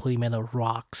completely made of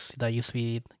rocks that used to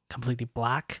be completely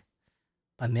black,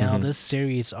 but now this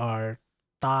series are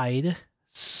dyed,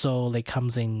 so they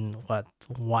comes in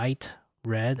white,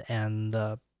 red, and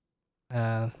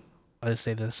let's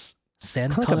say this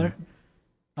sand color.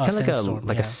 Kind of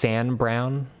like a sand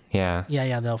brown. Yeah.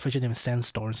 Yeah. The official name is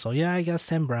Sandstorm. So yeah, I guess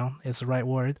sand brown is the right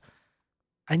word.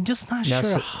 I'm just not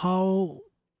sure how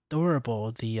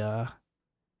durable the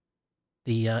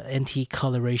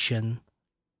anti-coloration,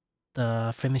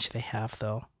 the finish they have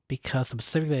though, because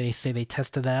specifically they say they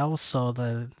tested out so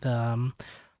the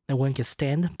won't get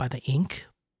stained by the ink,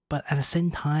 but at the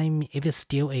same time it is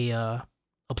still a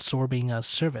absorbing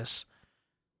surface.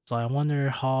 So I wonder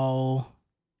how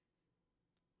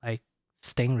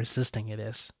stain resistant it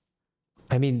is.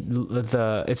 I mean,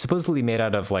 it's supposedly made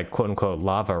out of like quote unquote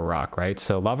lava rock, right?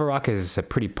 So lava rock is a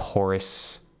pretty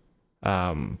porous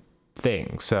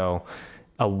thing. So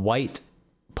a white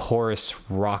porous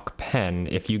rock pen,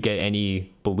 if you get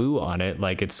any blue on it,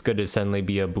 like it's good to suddenly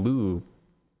be a blue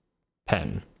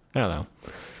pen. I don't know.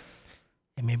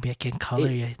 And maybe I can color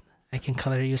it. I can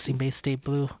color it using Bay State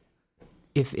Blue.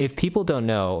 If people don't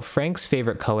know, Frank's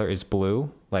favorite color is blue.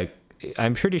 Like,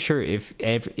 I'm pretty sure if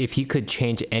he could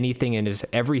change everything in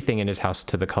his house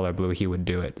to the color blue, he would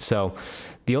do it. So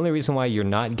the only reason why you're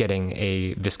not getting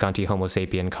a Visconti Homo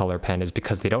Sapien color pen is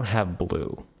because they don't have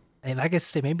blue. And like I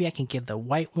said, maybe I can get the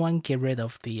white one, get rid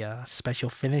of the special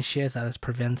finishes that is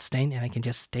prevent stain, and I can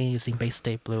just stain using Bay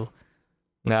State Blue.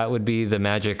 That would be the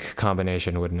magic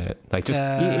combination, wouldn't it? Like, just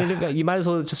you might as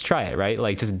well just try it, right?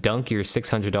 Like, just dunk your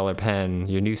 $600 pen,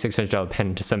 your new $600 pen,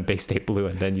 into some Bay State Blue,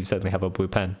 and then you suddenly have a blue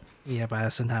pen. Yeah, but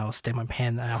sometimes I'll stain my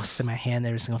pen. I'll stain my hand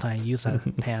every single time I use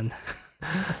that pen.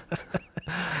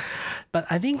 But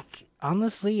I think,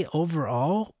 honestly,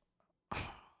 overall,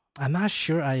 I'm not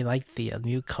sure I like the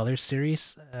new color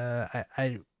series.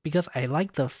 Because I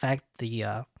like the fact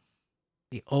the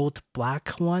old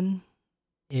black one.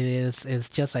 It's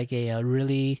just like a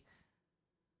really,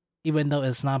 even though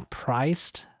it's not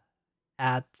priced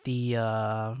at the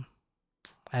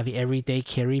everyday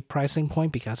carry pricing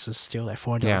point, because it's still like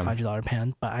 $400 $500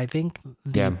 pen, but I think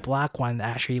the black one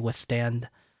actually withstand.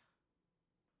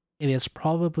 It is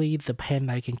probably the pen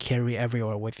that you can carry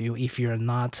everywhere with you if you're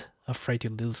not afraid to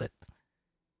lose it.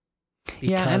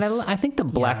 Because, and I think the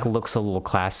black looks a little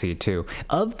classy too.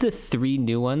 Of the three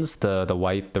new ones, the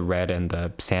white, the red, and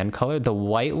the sand color, the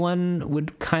white one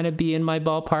would kind of be in my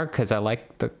ballpark because I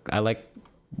like that,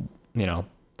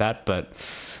 but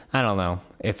I don't know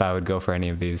if I would go for any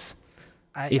of these.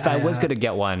 If I was gonna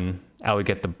get one, I would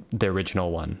get the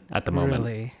original one at the moment.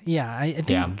 Really? Yeah, I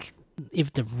think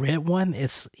if the red one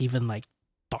is even like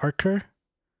darker.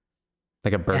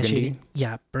 Like a burgundy?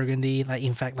 Actually, burgundy. Like,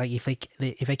 in fact, like if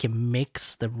I can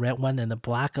mix the red one and the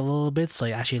black a little bit, so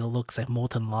it actually looks like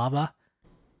molten lava.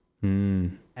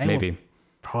 Maybe.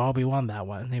 Probably want that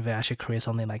one if I actually create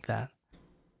something like that.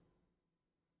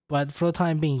 But for the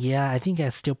time being, I think I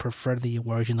still prefer the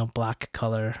original black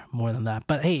color more than that.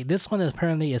 But hey, this one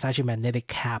apparently is actually magnetic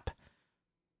cap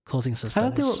closing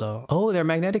system. They're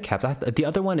magnetic caps. The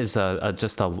other one is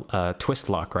just a twist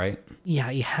lock, right? Yeah,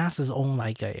 it has its own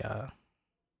like a.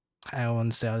 I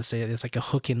want to say it's like a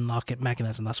hook and lock it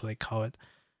mechanism. That's what they call it.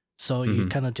 So you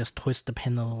kind of just twist the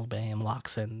pin a little bit and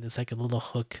locks in. It's like a little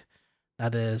hook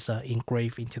that is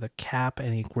engraved into the cap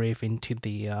and engraved into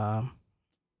the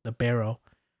barrel,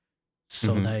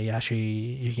 so that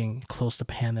you can close the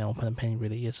pen and open the pen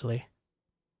really easily.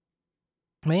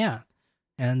 But yeah,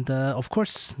 and of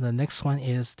course the next one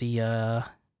is the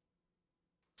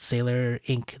Sailor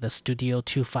Ink, the Studio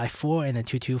 254 and the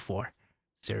 224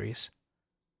 series.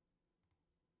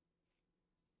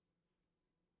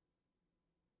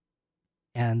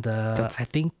 And I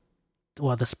think,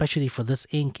 the specialty for this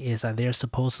ink is that they're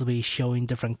supposed to be showing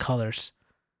different colors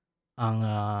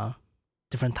on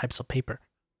different types of paper.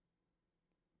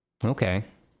 Okay.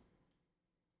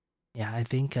 Yeah, I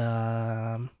think,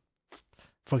 for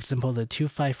example, the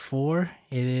 254,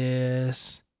 it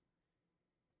is...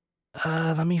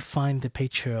 let me find the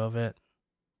picture of it.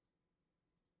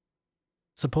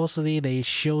 Supposedly, they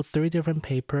show 3 different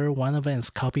paper. One of them is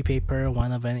copy paper.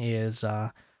 One of them is...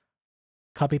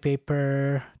 copy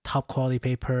paper, top quality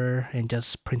paper, and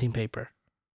just printing paper.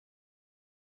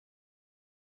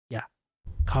 Yeah.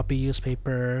 Copy use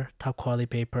paper, top quality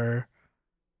paper,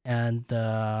 and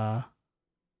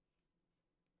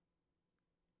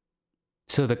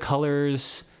so the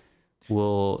colors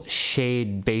will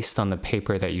shade based on the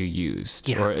paper that you used,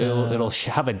 or it'll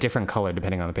have a different color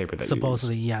depending on the paper that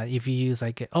supposedly, you use. Yeah. If you use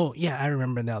like, I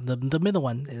remember now. The middle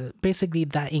one, basically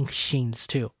that ink sheens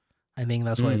too. I think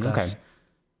that's what it does. Okay.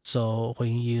 So when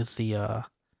you use the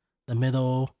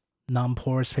middle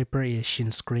non-porous paper, it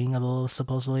sheens green a little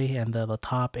supposedly, and the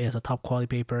top is a top quality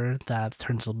paper that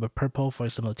turns a little bit purple. For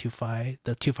example, the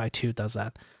 252 does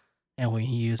that. And when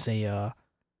you use a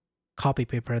copy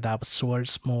paper that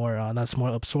absorbs more, that's more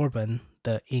absorbent,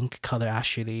 the ink color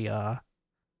actually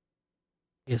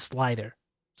is lighter.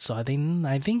 So I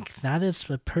think that is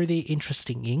a pretty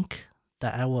interesting ink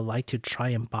that I would like to try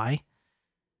and buy.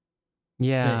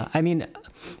 Yeah, I mean,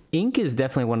 ink is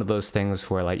definitely one of those things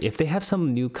where, like, if they have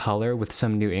some new color with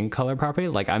some new ink color property,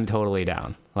 like, I'm totally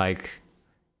down. Like,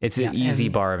 it's an easy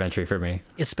bar of entry for me.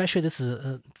 Especially this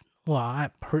is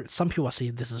I've heard some people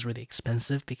say this is really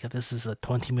expensive because this is a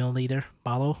 20 milliliter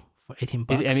bottle for $18.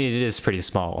 I mean, it is pretty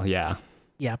small, yeah.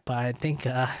 Yeah, but I think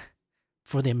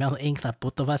for the amount of ink that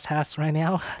both of us has right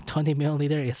now, 20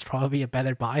 milliliter is probably a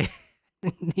better buy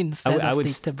instead of the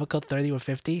typical 30 or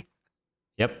 50.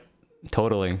 Yep.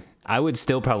 Totally. I would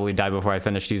still probably die before I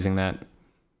finished using that.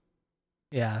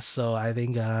 Yeah, so I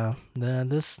think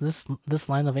this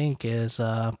line of ink is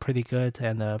pretty good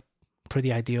and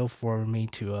pretty ideal for me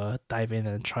to dive in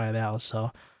and try it out.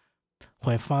 So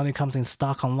when it finally comes in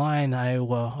stock online, I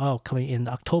will coming in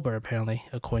October apparently,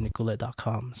 according to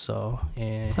Goulet.com. So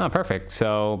Oh, perfect.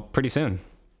 So pretty soon.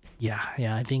 yeah,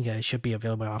 I think it should be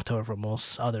available in October for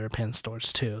most other pen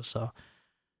stores too. So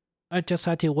I just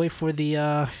had to wait for the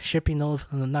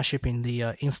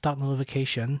the in stock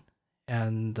notification,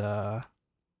 and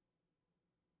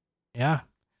yeah,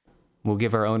 We'll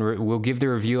give we'll give the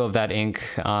review of that ink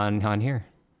on here.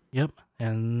 yep,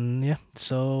 and yeah.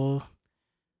 So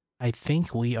I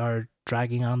think we are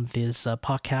dragging on this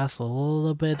podcast a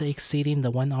little bit, exceeding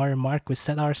the 1 hour mark we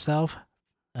set ourselves.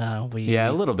 A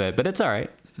little bit, but it's all right.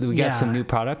 We got some new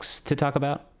products to talk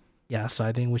about. Yeah, so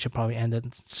I think we should probably end it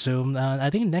soon. I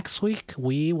think next week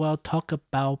we will talk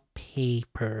about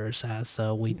papers as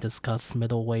we discuss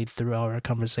middleway through our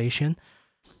conversation.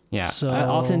 Yeah. So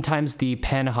oftentimes the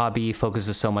pen hobby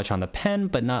focuses so much on the pen,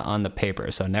 but not on the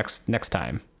paper. So next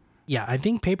time. Yeah, I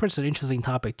think paper is an interesting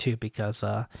topic too because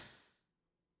a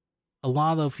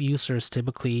lot of users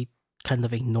typically kind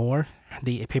of ignore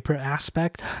the paper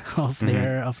aspect of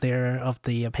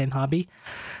the pen hobby,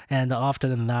 and often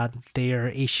than that, there are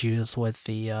issues with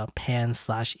the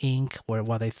pen/ink, where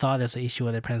what they thought is an issue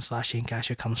with the pen/ink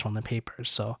actually comes from the paper.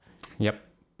 So Yep.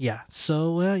 yeah,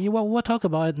 so we'll talk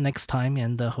about it next time,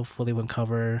 and hopefully we'll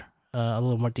cover a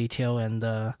little more detail and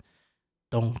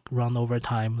don't run over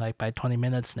time like by 20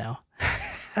 minutes now.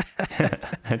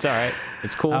 It's all right.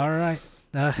 It's cool. All right.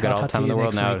 Got all the time in the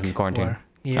world now in quarantine.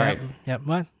 Yeah. All right. Yeah.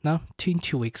 What? No,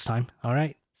 2 weeks time. All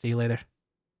right. See you later.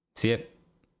 See ya.